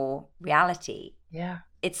creating your reality. Yeah.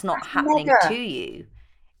 It's not happening to you.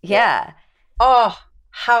 Yeah. Oh,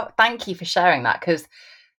 thank you for sharing that, because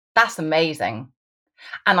that's amazing.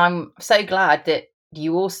 And I'm so glad that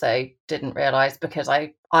you also didn't realize, because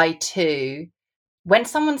I too, when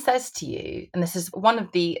someone says to you, and this is one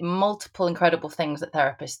of the multiple incredible things that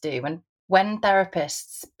therapists do, when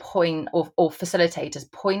therapists point or facilitators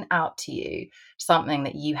point out to you something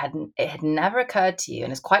that it had never occurred to you,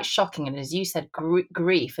 and it's quite shocking, and as you said,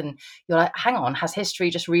 grief, and you're like, hang on, has history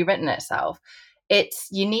just rewritten itself?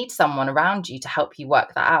 You need someone around you to help you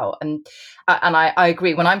work that out. And I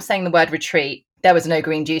agree. When I'm saying the word retreat, There was no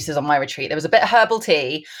green juices on my retreat. There was a bit of herbal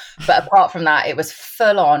tea, but apart from that, it was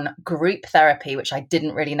full on group therapy, which I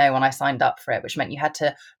didn't really know when I signed up for it, which meant you had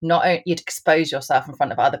to you'd expose yourself in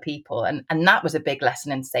front of other people. And that was a big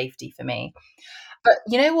lesson in safety for me. But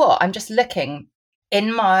you know what? I'm just looking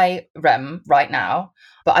in my room right now,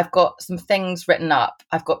 but I've got some things written up.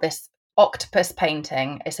 I've got this octopus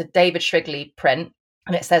painting. It's a David Shrigley print,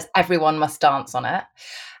 and it says everyone must dance on it.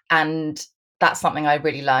 And that's something I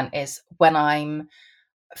really learned is when I'm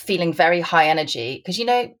feeling very high energy, because, you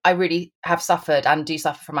know, I really have suffered and do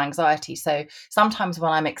suffer from anxiety. So sometimes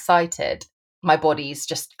when I'm excited, my body's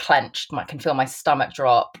just clenched. I can feel my stomach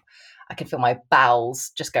drop. I can feel my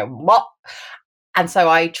bowels just go, what? And so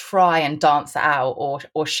I try and dance it out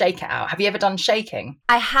or shake it out. Have you ever done shaking?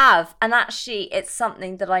 I have. And actually, it's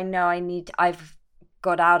something that I know I've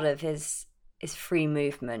got out of is free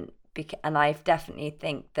movement. And I definitely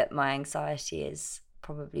think that my anxiety is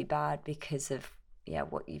probably bad because of,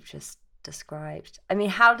 what you've just described. I mean,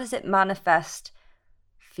 how does it manifest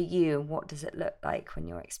for you? And what does it look like when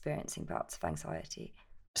you're experiencing bouts of anxiety?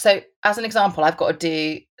 So as an example, I've got to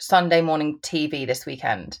do Sunday morning TV this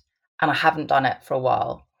weekend, and I haven't done it for a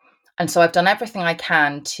while. And so I've done everything I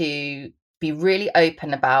can to be really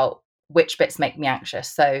open about which bits make me anxious.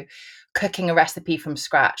 So cooking a recipe from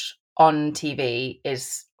scratch on TV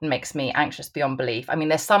makes me anxious beyond belief. I mean,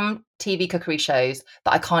 there's some TV cookery shows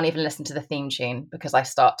that I can't even listen to the theme tune because I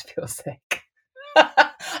start to feel sick.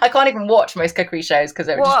 I can't even watch most cookery shows because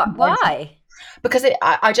why? Because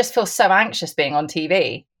I just feel so anxious being on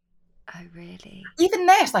TV. Oh, really? Even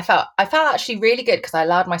this, I felt actually really good because I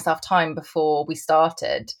allowed myself time before we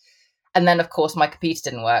started. And then, of course, my computer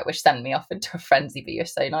didn't work, which sent me off into a frenzy, but you're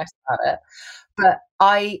so nice about it. But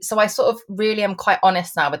I sort of really am quite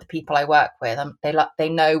honest now with the people I work with. They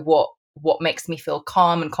know what makes me feel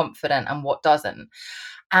calm and confident and what doesn't.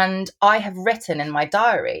 And I have written in my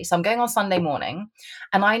diary, so I'm going on Sunday morning,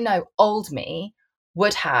 and I know old me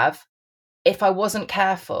would have, if I wasn't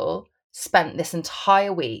careful, spent this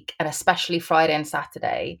entire week, and especially Friday and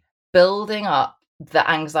Saturday, building up the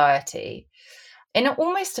anxiety in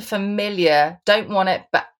almost a familiar, don't want it,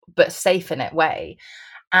 but safe in it way.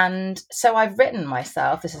 And so I've written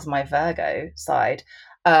myself, this is my Virgo side,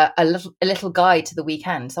 a little guide to the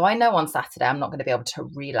weekend. So I know on Saturday I'm not going to be able to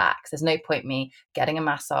relax. There's no point me getting a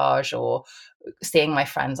massage or seeing my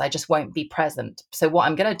friends. I just won't be present. So what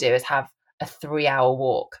I'm going to do is have a 3-hour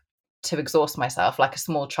walk to exhaust myself like a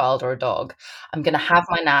small child or a dog. I'm going to have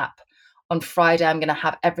my nap. On Friday, I'm going to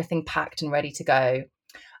have everything packed and ready to go.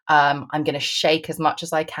 I'm going to shake as much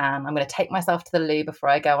as I can. I'm going to take myself to the loo before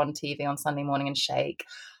I go on TV on Sunday morning and shake.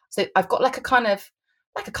 So I've got like a kind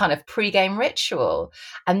of pre-game ritual.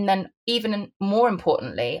 And then even more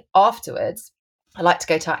importantly, afterwards, I like to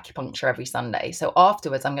go to acupuncture every Sunday. So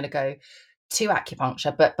afterwards, I'm going to go to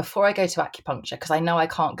acupuncture. But before I go to acupuncture, because I know I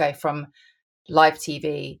can't go from live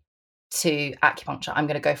TV to acupuncture, I'm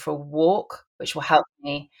going to go for a walk, which will help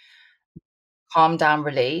me calm down,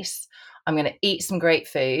 release. I'm going to eat some great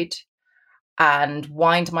food and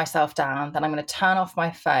wind myself down. Then I'm going to turn off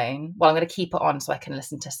my phone. Well, I'm going to keep it on so I can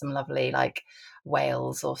listen to some lovely like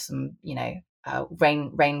whales or some,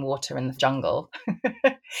 rainwater in the jungle.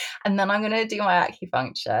 And then I'm going to do my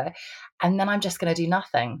acupuncture, and then I'm just going to do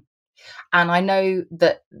nothing. And I know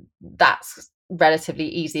that that's relatively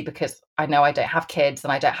easy because I know I don't have kids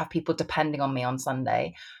and I don't have people depending on me on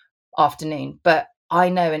Sunday afternoon. But I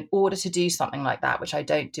know in order to do something like that, which I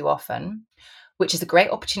don't do often, which is a great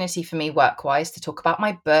opportunity for me work-wise to talk about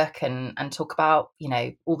my book and talk about,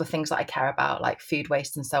 all the things that I care about, like food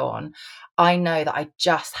waste and so on. I know that I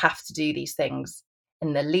just have to do these things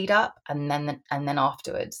in the lead up and then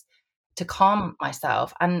afterwards to calm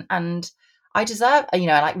myself. And I deserve,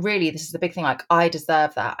 really, this is the big thing. Like, I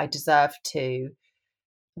deserve that. I deserve the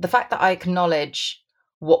fact that I acknowledge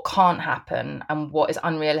what can't happen and what is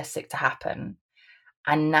unrealistic to happen,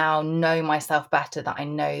 and now know myself better, that I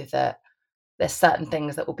know that there's certain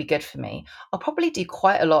things that will be good for me. I'll probably do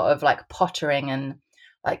quite a lot of like pottering and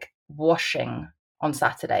like washing on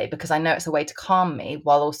Saturday because I know it's a way to calm me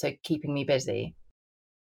while also keeping me busy.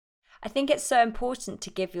 I think it's so important to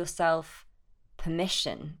give yourself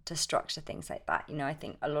permission to structure things like that. I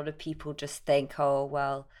think a lot of people just think, oh,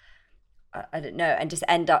 well, I don't know, and just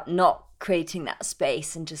end up not creating that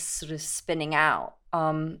space and just sort of spinning out.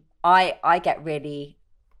 I get really,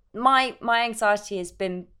 my anxiety has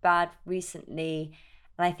been bad recently,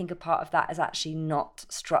 and I think a part of that is actually not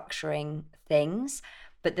structuring things.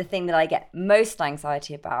 But the thing that I get most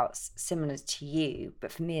anxiety about, similar to you,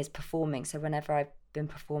 but for me, is performing. So whenever I've been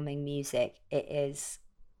performing music, it is,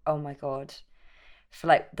 oh my God, for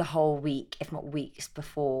like the whole week, if not weeks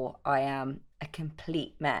before, I am a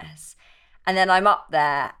complete mess. And then I'm up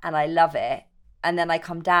there and I love it. And then I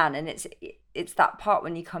come down, and it's that part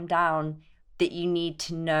when you come down that you need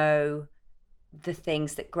to know the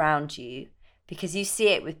things that ground you, because you see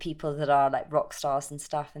it with people that are like rock stars and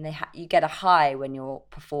stuff, and you get a high when you're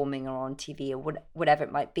performing or on TV or whatever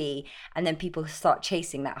it might be, and then people start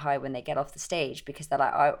chasing that high when they get off the stage, because they're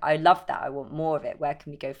like, I love that, I want more of it, where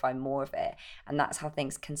can we go find more of it? And that's how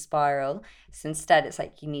things can spiral. So instead it's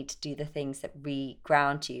like you need to do the things that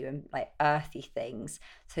re-ground you, and like earthy things,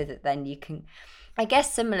 so that then you can, I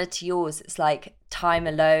guess similar to yours, it's like time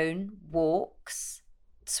alone, walks,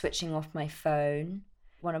 switching off my phone.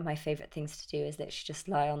 One of my favorite things to do is literally just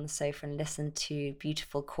lie on the sofa and listen to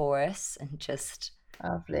beautiful chorus and just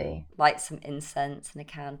lovely, light some incense and a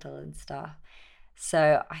candle and stuff.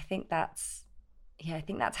 So I think that's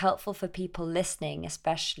helpful for people listening,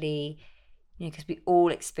 especially, you know, because we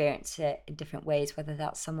all experience it in different ways, whether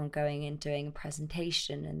that's someone going and doing a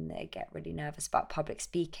presentation and they get really nervous about public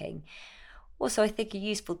speaking. Also, I think a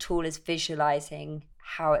useful tool is visualizing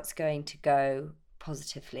how it's going to go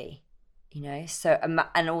positively, you know, so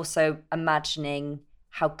and also imagining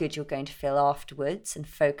how good you're going to feel afterwards and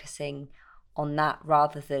focusing on that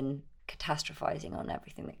rather than catastrophizing on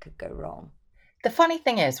everything that could go wrong. The funny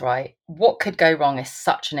thing is, right, what could go wrong is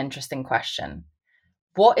such an interesting question.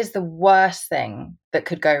 What is the worst thing that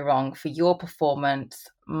could go wrong for your performance,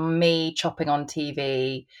 me chopping on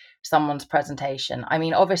TV, someone's presentation? I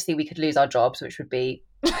mean, obviously we could lose our jobs, which would be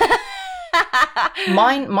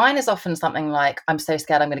mine is often something like, I'm so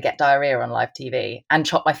scared I'm going to get diarrhea on live TV, and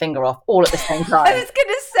chop my finger off all at the same time. I was going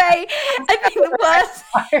to say, I think the worst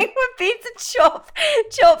thing would be to chop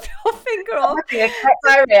your finger off. Get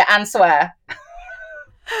diarrhea and swear.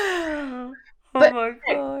 Oh but my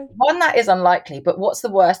God. One, that is unlikely, but what's the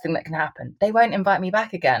worst thing that can happen? They won't invite me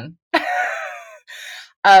back again.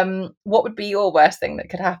 What would be your worst thing that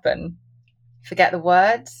could happen? Forget the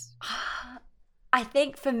words? I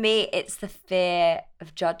think for me, it's the fear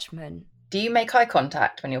of judgment. Do you make eye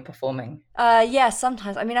contact when you're performing? Yeah,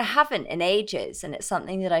 sometimes. I mean, I haven't in ages, and it's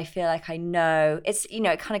something that I feel like I know. It's, you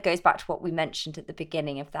know, it kind of goes back to what we mentioned at the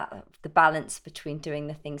beginning of that, the balance between doing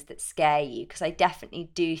the things that scare you, because I definitely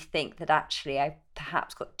do think that actually I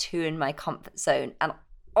perhaps got too in my comfort zone, and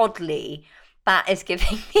oddly, that is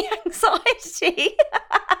giving me anxiety.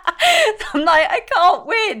 I'm like, I can't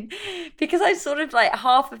win, because I sort of like,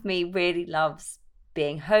 half of me really loves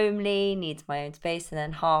being homely, needs my own space, and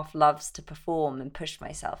then half loves to perform and push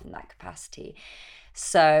myself in that capacity.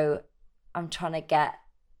 So I'm trying to get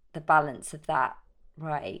the balance of that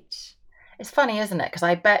right. It's funny, isn't it? Because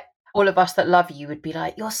I bet all of us that love you would be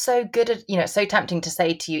like, you're so good at, you know, it's so tempting to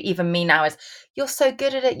say to you, even me now, is, you're so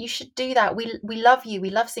good at it, you should do that. We love you, we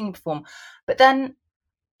love seeing you perform. But then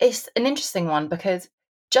it's an interesting one, because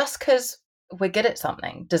just because we're good at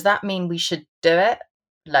something, does that mean we should do it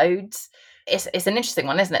loads? It's an interesting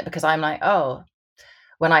one, isn't it? Because I'm like, oh,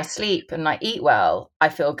 when I sleep and I eat well, I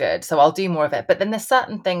feel good, so I'll do more of it. But then there's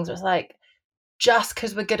certain things where it's like, just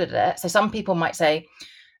because we're good at it. So some people might say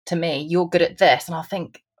to me, you're good at this, and I'll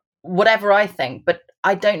think whatever I think, but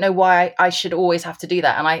I don't know why I should always have to do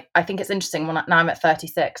that. And I think it's interesting, now I'm at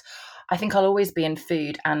 36, I think I'll always be in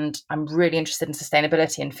food, and I'm really interested in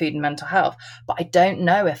sustainability and food and mental health, but I don't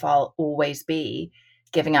know if I'll always be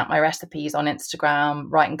giving out my recipes on Instagram,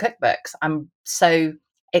 writing cookbooks. I'm so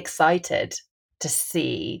excited to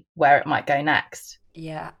see where it might go next.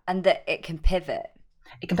 Yeah, and that it can pivot.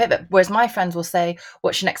 It can pivot. Whereas my friends will say,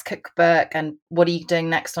 what's your next cookbook? And what are you doing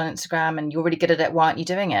next on Instagram? And you're really good at it. Why aren't you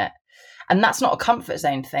doing it? And that's not a comfort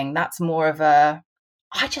zone thing. That's more of a,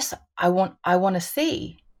 I want to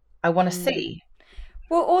see. I want to see.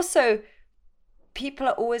 Well, also, people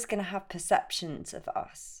are always going to have perceptions of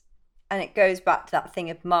us. And it goes back to that thing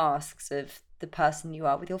of masks, of the person you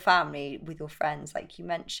are with your family, with your friends, like you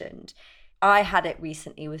mentioned. I had it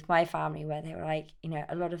recently with my family where they were like, you know,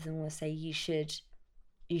 a lot of them will say, you should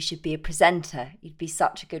be a presenter. You'd be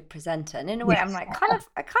such a good presenter. And in a way, I'm like, I kind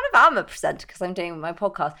of am a presenter because I'm doing my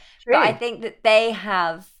podcast. True. But I think that they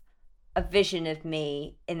have a vision of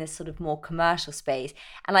me in this sort of more commercial space.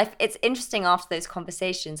 And it's interesting, after those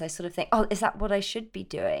conversations, I sort of think, oh, is that what I should be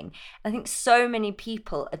doing? And I think so many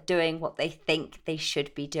people are doing what they think they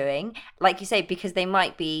should be doing. Like you say, because they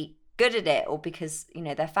might be good at it, or because, you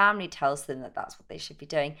know, their family tells them that that's what they should be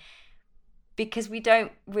doing. Because we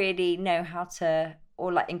don't really know how to,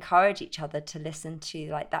 or like encourage each other to listen to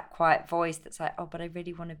like that quiet voice that's like, oh, but I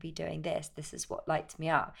really want to be doing this. This is what lights me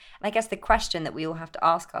up. And I guess the question that we all have to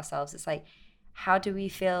ask ourselves is like, how do we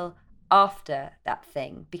feel after that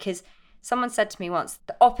thing? Because someone said to me once,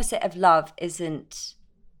 the opposite of love isn't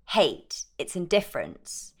hate, it's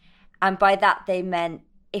indifference. And by that, they meant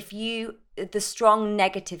the strong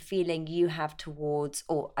negative feeling you have towards,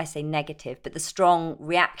 or I say negative, but the strong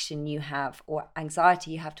reaction you have or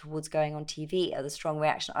anxiety you have towards going on TV, or the strong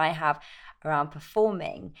reaction I have around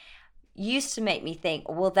performing, used to make me think,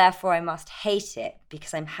 well, therefore I must hate it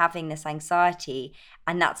because I'm having this anxiety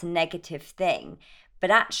and that's a negative thing.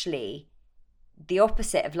 But actually, the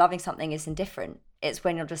opposite of loving something is indifferent. It's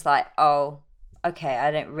when you're just like, oh,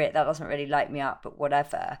 okay, that doesn't really light me up, but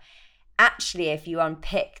whatever. Actually, if you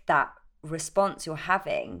unpick that response you're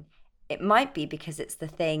having, it might be because it's the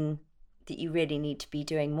thing that you really need to be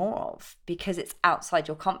doing more of, because it's outside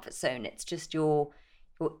your comfort zone. It's just your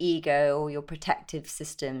ego or your protective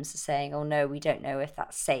systems saying, oh no, we don't know if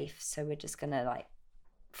that's safe, so we're just gonna like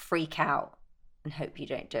freak out and hope you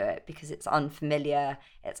don't do it because it's unfamiliar,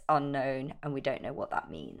 it's unknown, and we don't know what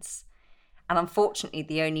that means. And unfortunately,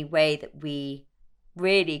 the only way that we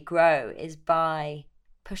really grow is by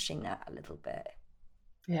pushing that a little bit.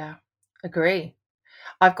 Yeah, agree.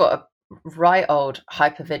 I've got a right old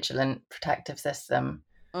hypervigilant protective system.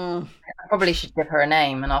 I probably should give her a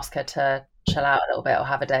name and ask her to chill out a little bit or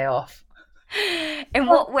have a day off. In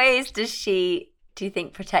what ways do you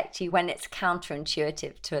think protect you when it's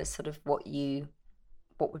counterintuitive to sort of what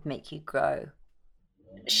would make you grow?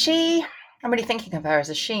 I'm really thinking of her as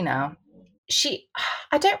a she now.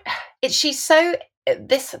 She's so,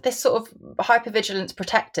 this sort of hypervigilance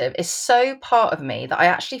protective is so part of me that I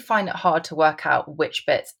actually find it hard to work out which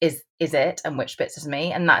bits is it and which bits is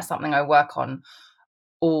me. And that's something I work on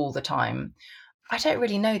all the time. I don't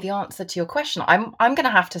really know the answer to your question. I'm going to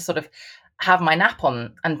have to sort of have my nap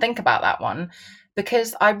on and think about that one,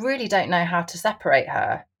 because I really don't know how to separate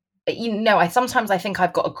her. Sometimes I think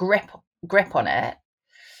I've got a grip on it.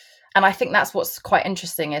 And I think that's what's quite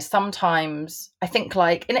interesting is sometimes I think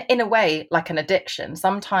like in a way, like an addiction,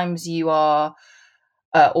 sometimes you are,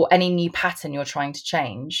 or any new pattern you're trying to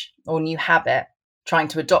change or new habit, trying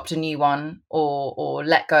to adopt a new one or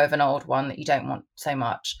let go of an old one that you don't want so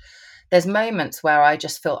much. There's moments where I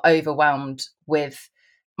just feel overwhelmed with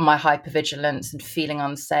my hypervigilance and feeling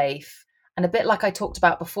unsafe. And a bit like I talked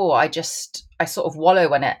about before, I sort of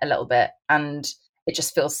wallow in it a little bit and it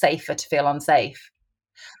just feels safer to feel unsafe.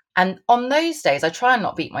 And on those days, I try and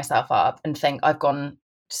not beat myself up and think I've gone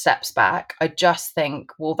steps back. I just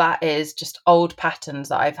think, well, that is just old patterns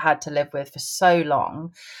that I've had to live with for so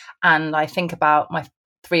long. And I think about my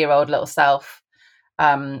 3-year-old little self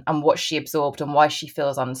and what she absorbed and why she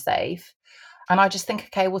feels unsafe. And I just think,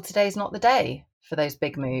 okay, well, today's not the day for those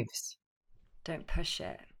big moves. Don't push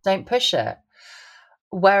it. Don't push it.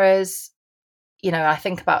 Whereas, I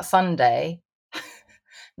think about Sunday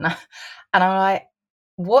and I'm like,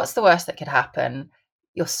 what's the worst that could happen?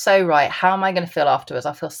 You're so right. How am I going to feel afterwards?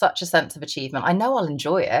 I feel such a sense of achievement. I know I'll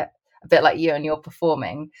enjoy it, a bit like you and you're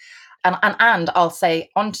performing. And I'll say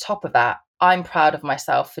on top of that, I'm proud of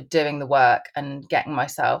myself for doing the work and getting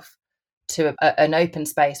myself to an open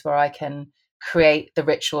space where I can create the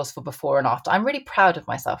rituals for before and after. I'm really proud of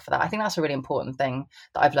myself for that. I think that's a really important thing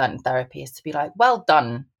that I've learned in therapy, is to be like, well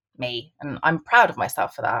done, me. And I'm proud of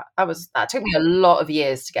myself for that. That took me a lot of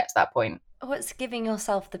years to get to that point. Oh, it's giving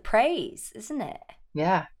yourself the praise, isn't it?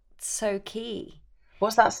 Yeah. It's so key.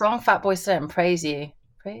 What's that song? Fatboy Slim, Praise You.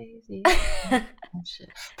 Praise You.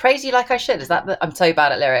 Praise You like I should. Is that I'm so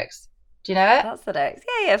bad at lyrics. Do you know it? That's the lyrics.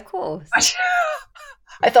 Yeah, of course.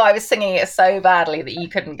 I thought I was singing it so badly that you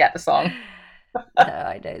couldn't get the song. No,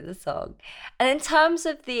 I know the song. And in terms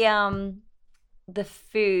of the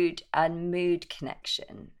food and mood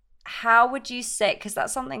connection, how would you say, because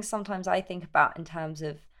that's something sometimes I think about in terms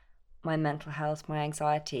of my mental health, my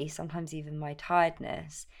anxiety, sometimes even my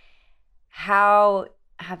tiredness. How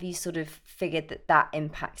have you sort of figured that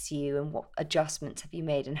impacts you, and what adjustments have you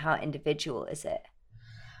made, and how individual is it?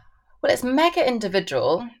 Well, it's mega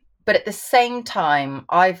individual, but at the same time,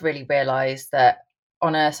 I've really realised that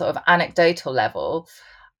on a sort of anecdotal level,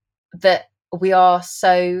 that we are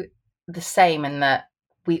so the same in that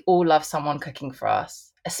we all love someone cooking for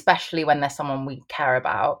us, especially when there's someone we care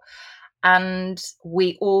about. And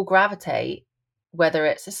we all gravitate, whether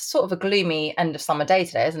it's sort of a gloomy end of summer day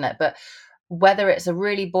today, isn't it? But whether it's a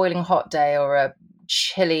really boiling hot day or a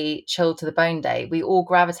chill to the bone day, we all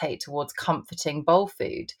gravitate towards comforting bowl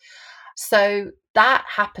food. So that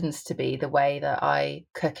happens to be the way that I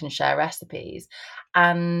cook and share recipes.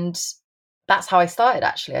 And that's how I started,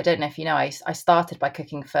 actually. I don't know if you know, I started by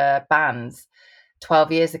cooking for bands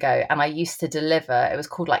 12 years ago, and I used to deliver, it was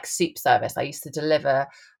called like soup service. I used to deliver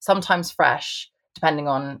sometimes fresh, depending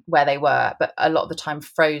on where they were, but a lot of the time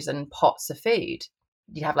frozen pots of food.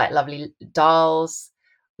 You'd have like lovely dals,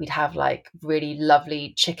 we'd have like really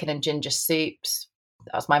lovely chicken and ginger soups,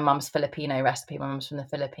 That was my mum's Filipino recipe. My mum's from the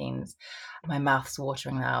Philippines. My mouth's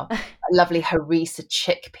watering now. A lovely harissa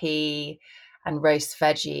chickpea and roast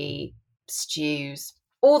veggie stews,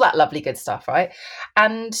 all that lovely good stuff, right?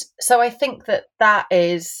 And so I think that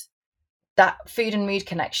food and mood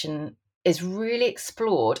connection is really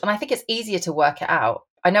explored. And I think it's easier to work it out.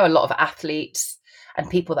 I know a lot of athletes and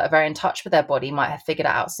people that are very in touch with their body might have figured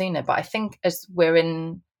it out sooner. But I think as we're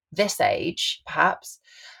in this age, perhaps,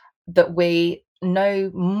 that we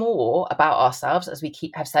know more about ourselves, as we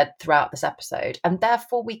have said throughout this episode, and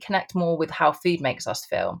therefore we connect more with how food makes us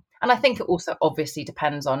feel. And I think it also obviously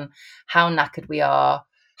depends on how knackered we are,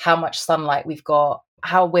 how much sunlight we've got,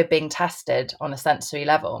 how we're being tested on a sensory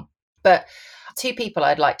level. But 2 people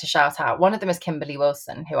I'd like to shout out. One of them is Kimberly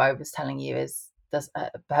Wilson, who I was telling you does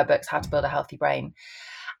her books How to Build a Healthy Brain.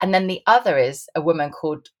 And then the other is a woman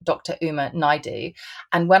called Dr. Uma Naidu.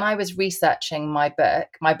 And when I was researching my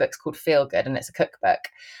book's called Feel Good, and it's a cookbook.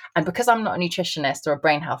 And because I'm not a nutritionist or a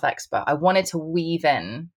brain health expert, I wanted to weave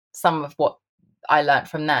in some of what I learned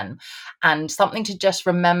from them, and something to just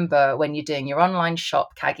remember when you're doing your online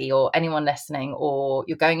shop, Kagi, or anyone listening, or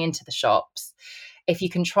you're going into the shops. If you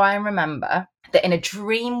can try and remember that in a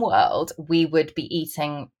dream world, we would be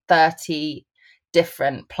eating 30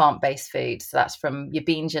 different plant-based foods. So that's from your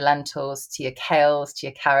beans, your lentils, to your kales, to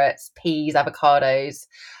your carrots, peas, avocados,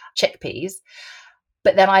 chickpeas.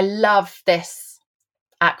 But then I love this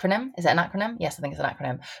acronym. Is it an acronym? Yes, I think it's an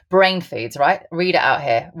acronym. Brain foods, right? Read it out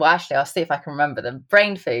here. Well, actually, I'll see if I can remember them.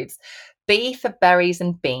 Brain foods. B for berries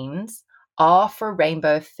and beans. R for a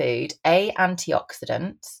rainbow of food. A,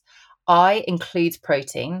 antioxidants. I includes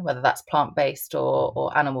protein, whether that's plant-based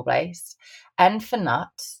or animal-based. N for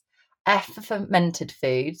nuts. F for fermented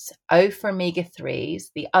foods, O for omega-3s,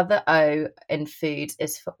 the other O in foods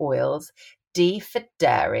is for oils, D for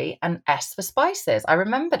dairy, and S for spices. I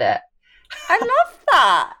remembered it. I love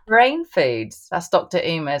that. Brain foods. That's Dr.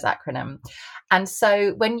 Uma's acronym. And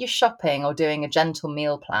so when you're shopping or doing a gentle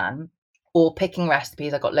meal plan or picking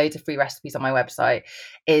recipes, I've got loads of free recipes on my website,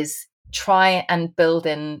 is try and build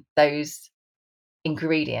in those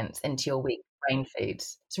ingredients into your week. Brain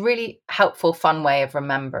foods. It's a really helpful, fun way of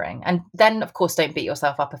remembering. And then, of course, don't beat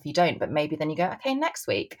yourself up if you don't, but maybe then you go, okay, next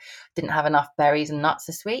week, didn't have enough berries and nuts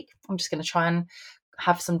this week. I'm just going to try and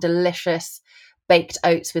have some delicious baked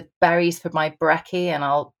oats with berries for my brekkie, and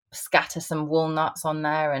I'll scatter some walnuts on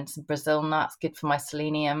there and some Brazil nuts, good for my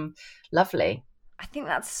selenium. Lovely. I think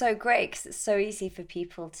that's so great because it's so easy for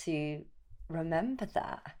people to remember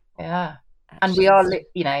that. Yeah. Actually. And we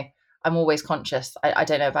are, I'm always conscious. I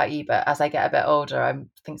don't know about you, but as I get a bit older, I'm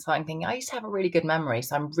thinking I used to have a really good memory.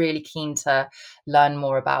 So I'm really keen to learn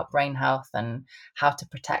more about brain health and how to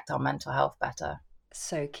protect our mental health better.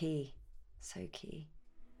 So key. So key.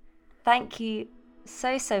 Thank you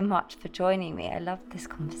so much for joining me. I loved this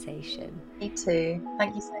conversation. Me too.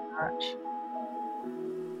 Thank you so much.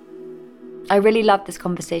 I really loved this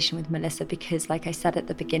conversation with Melissa because, like I said at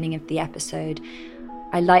the beginning of the episode,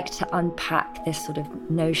 I like to unpack this sort of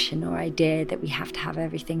notion or idea that we have to have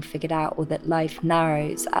everything figured out or that life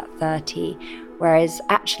narrows at 30, whereas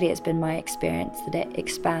actually it's been my experience that it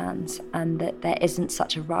expands and that there isn't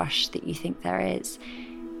such a rush that you think there is.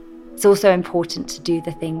 It's also important to do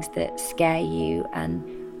the things that scare you and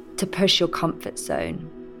to push your comfort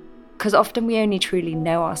zone, because often we only truly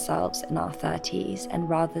know ourselves in our 30s, and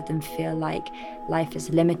rather than feel like life is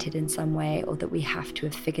limited in some way or that we have to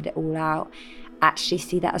have figured it all out, actually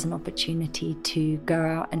see that as an opportunity to go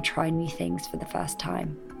out and try new things for the first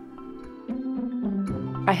time.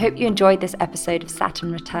 I hope you enjoyed this episode of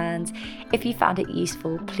Saturn Returns. If you found it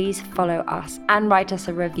useful, please follow us and write us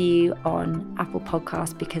a review on Apple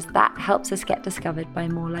Podcasts, because that helps us get discovered by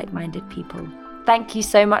more like-minded people. Thank you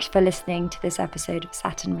so much for listening to this episode of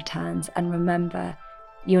Saturn Returns, and remember,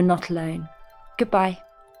 you're not alone. Goodbye.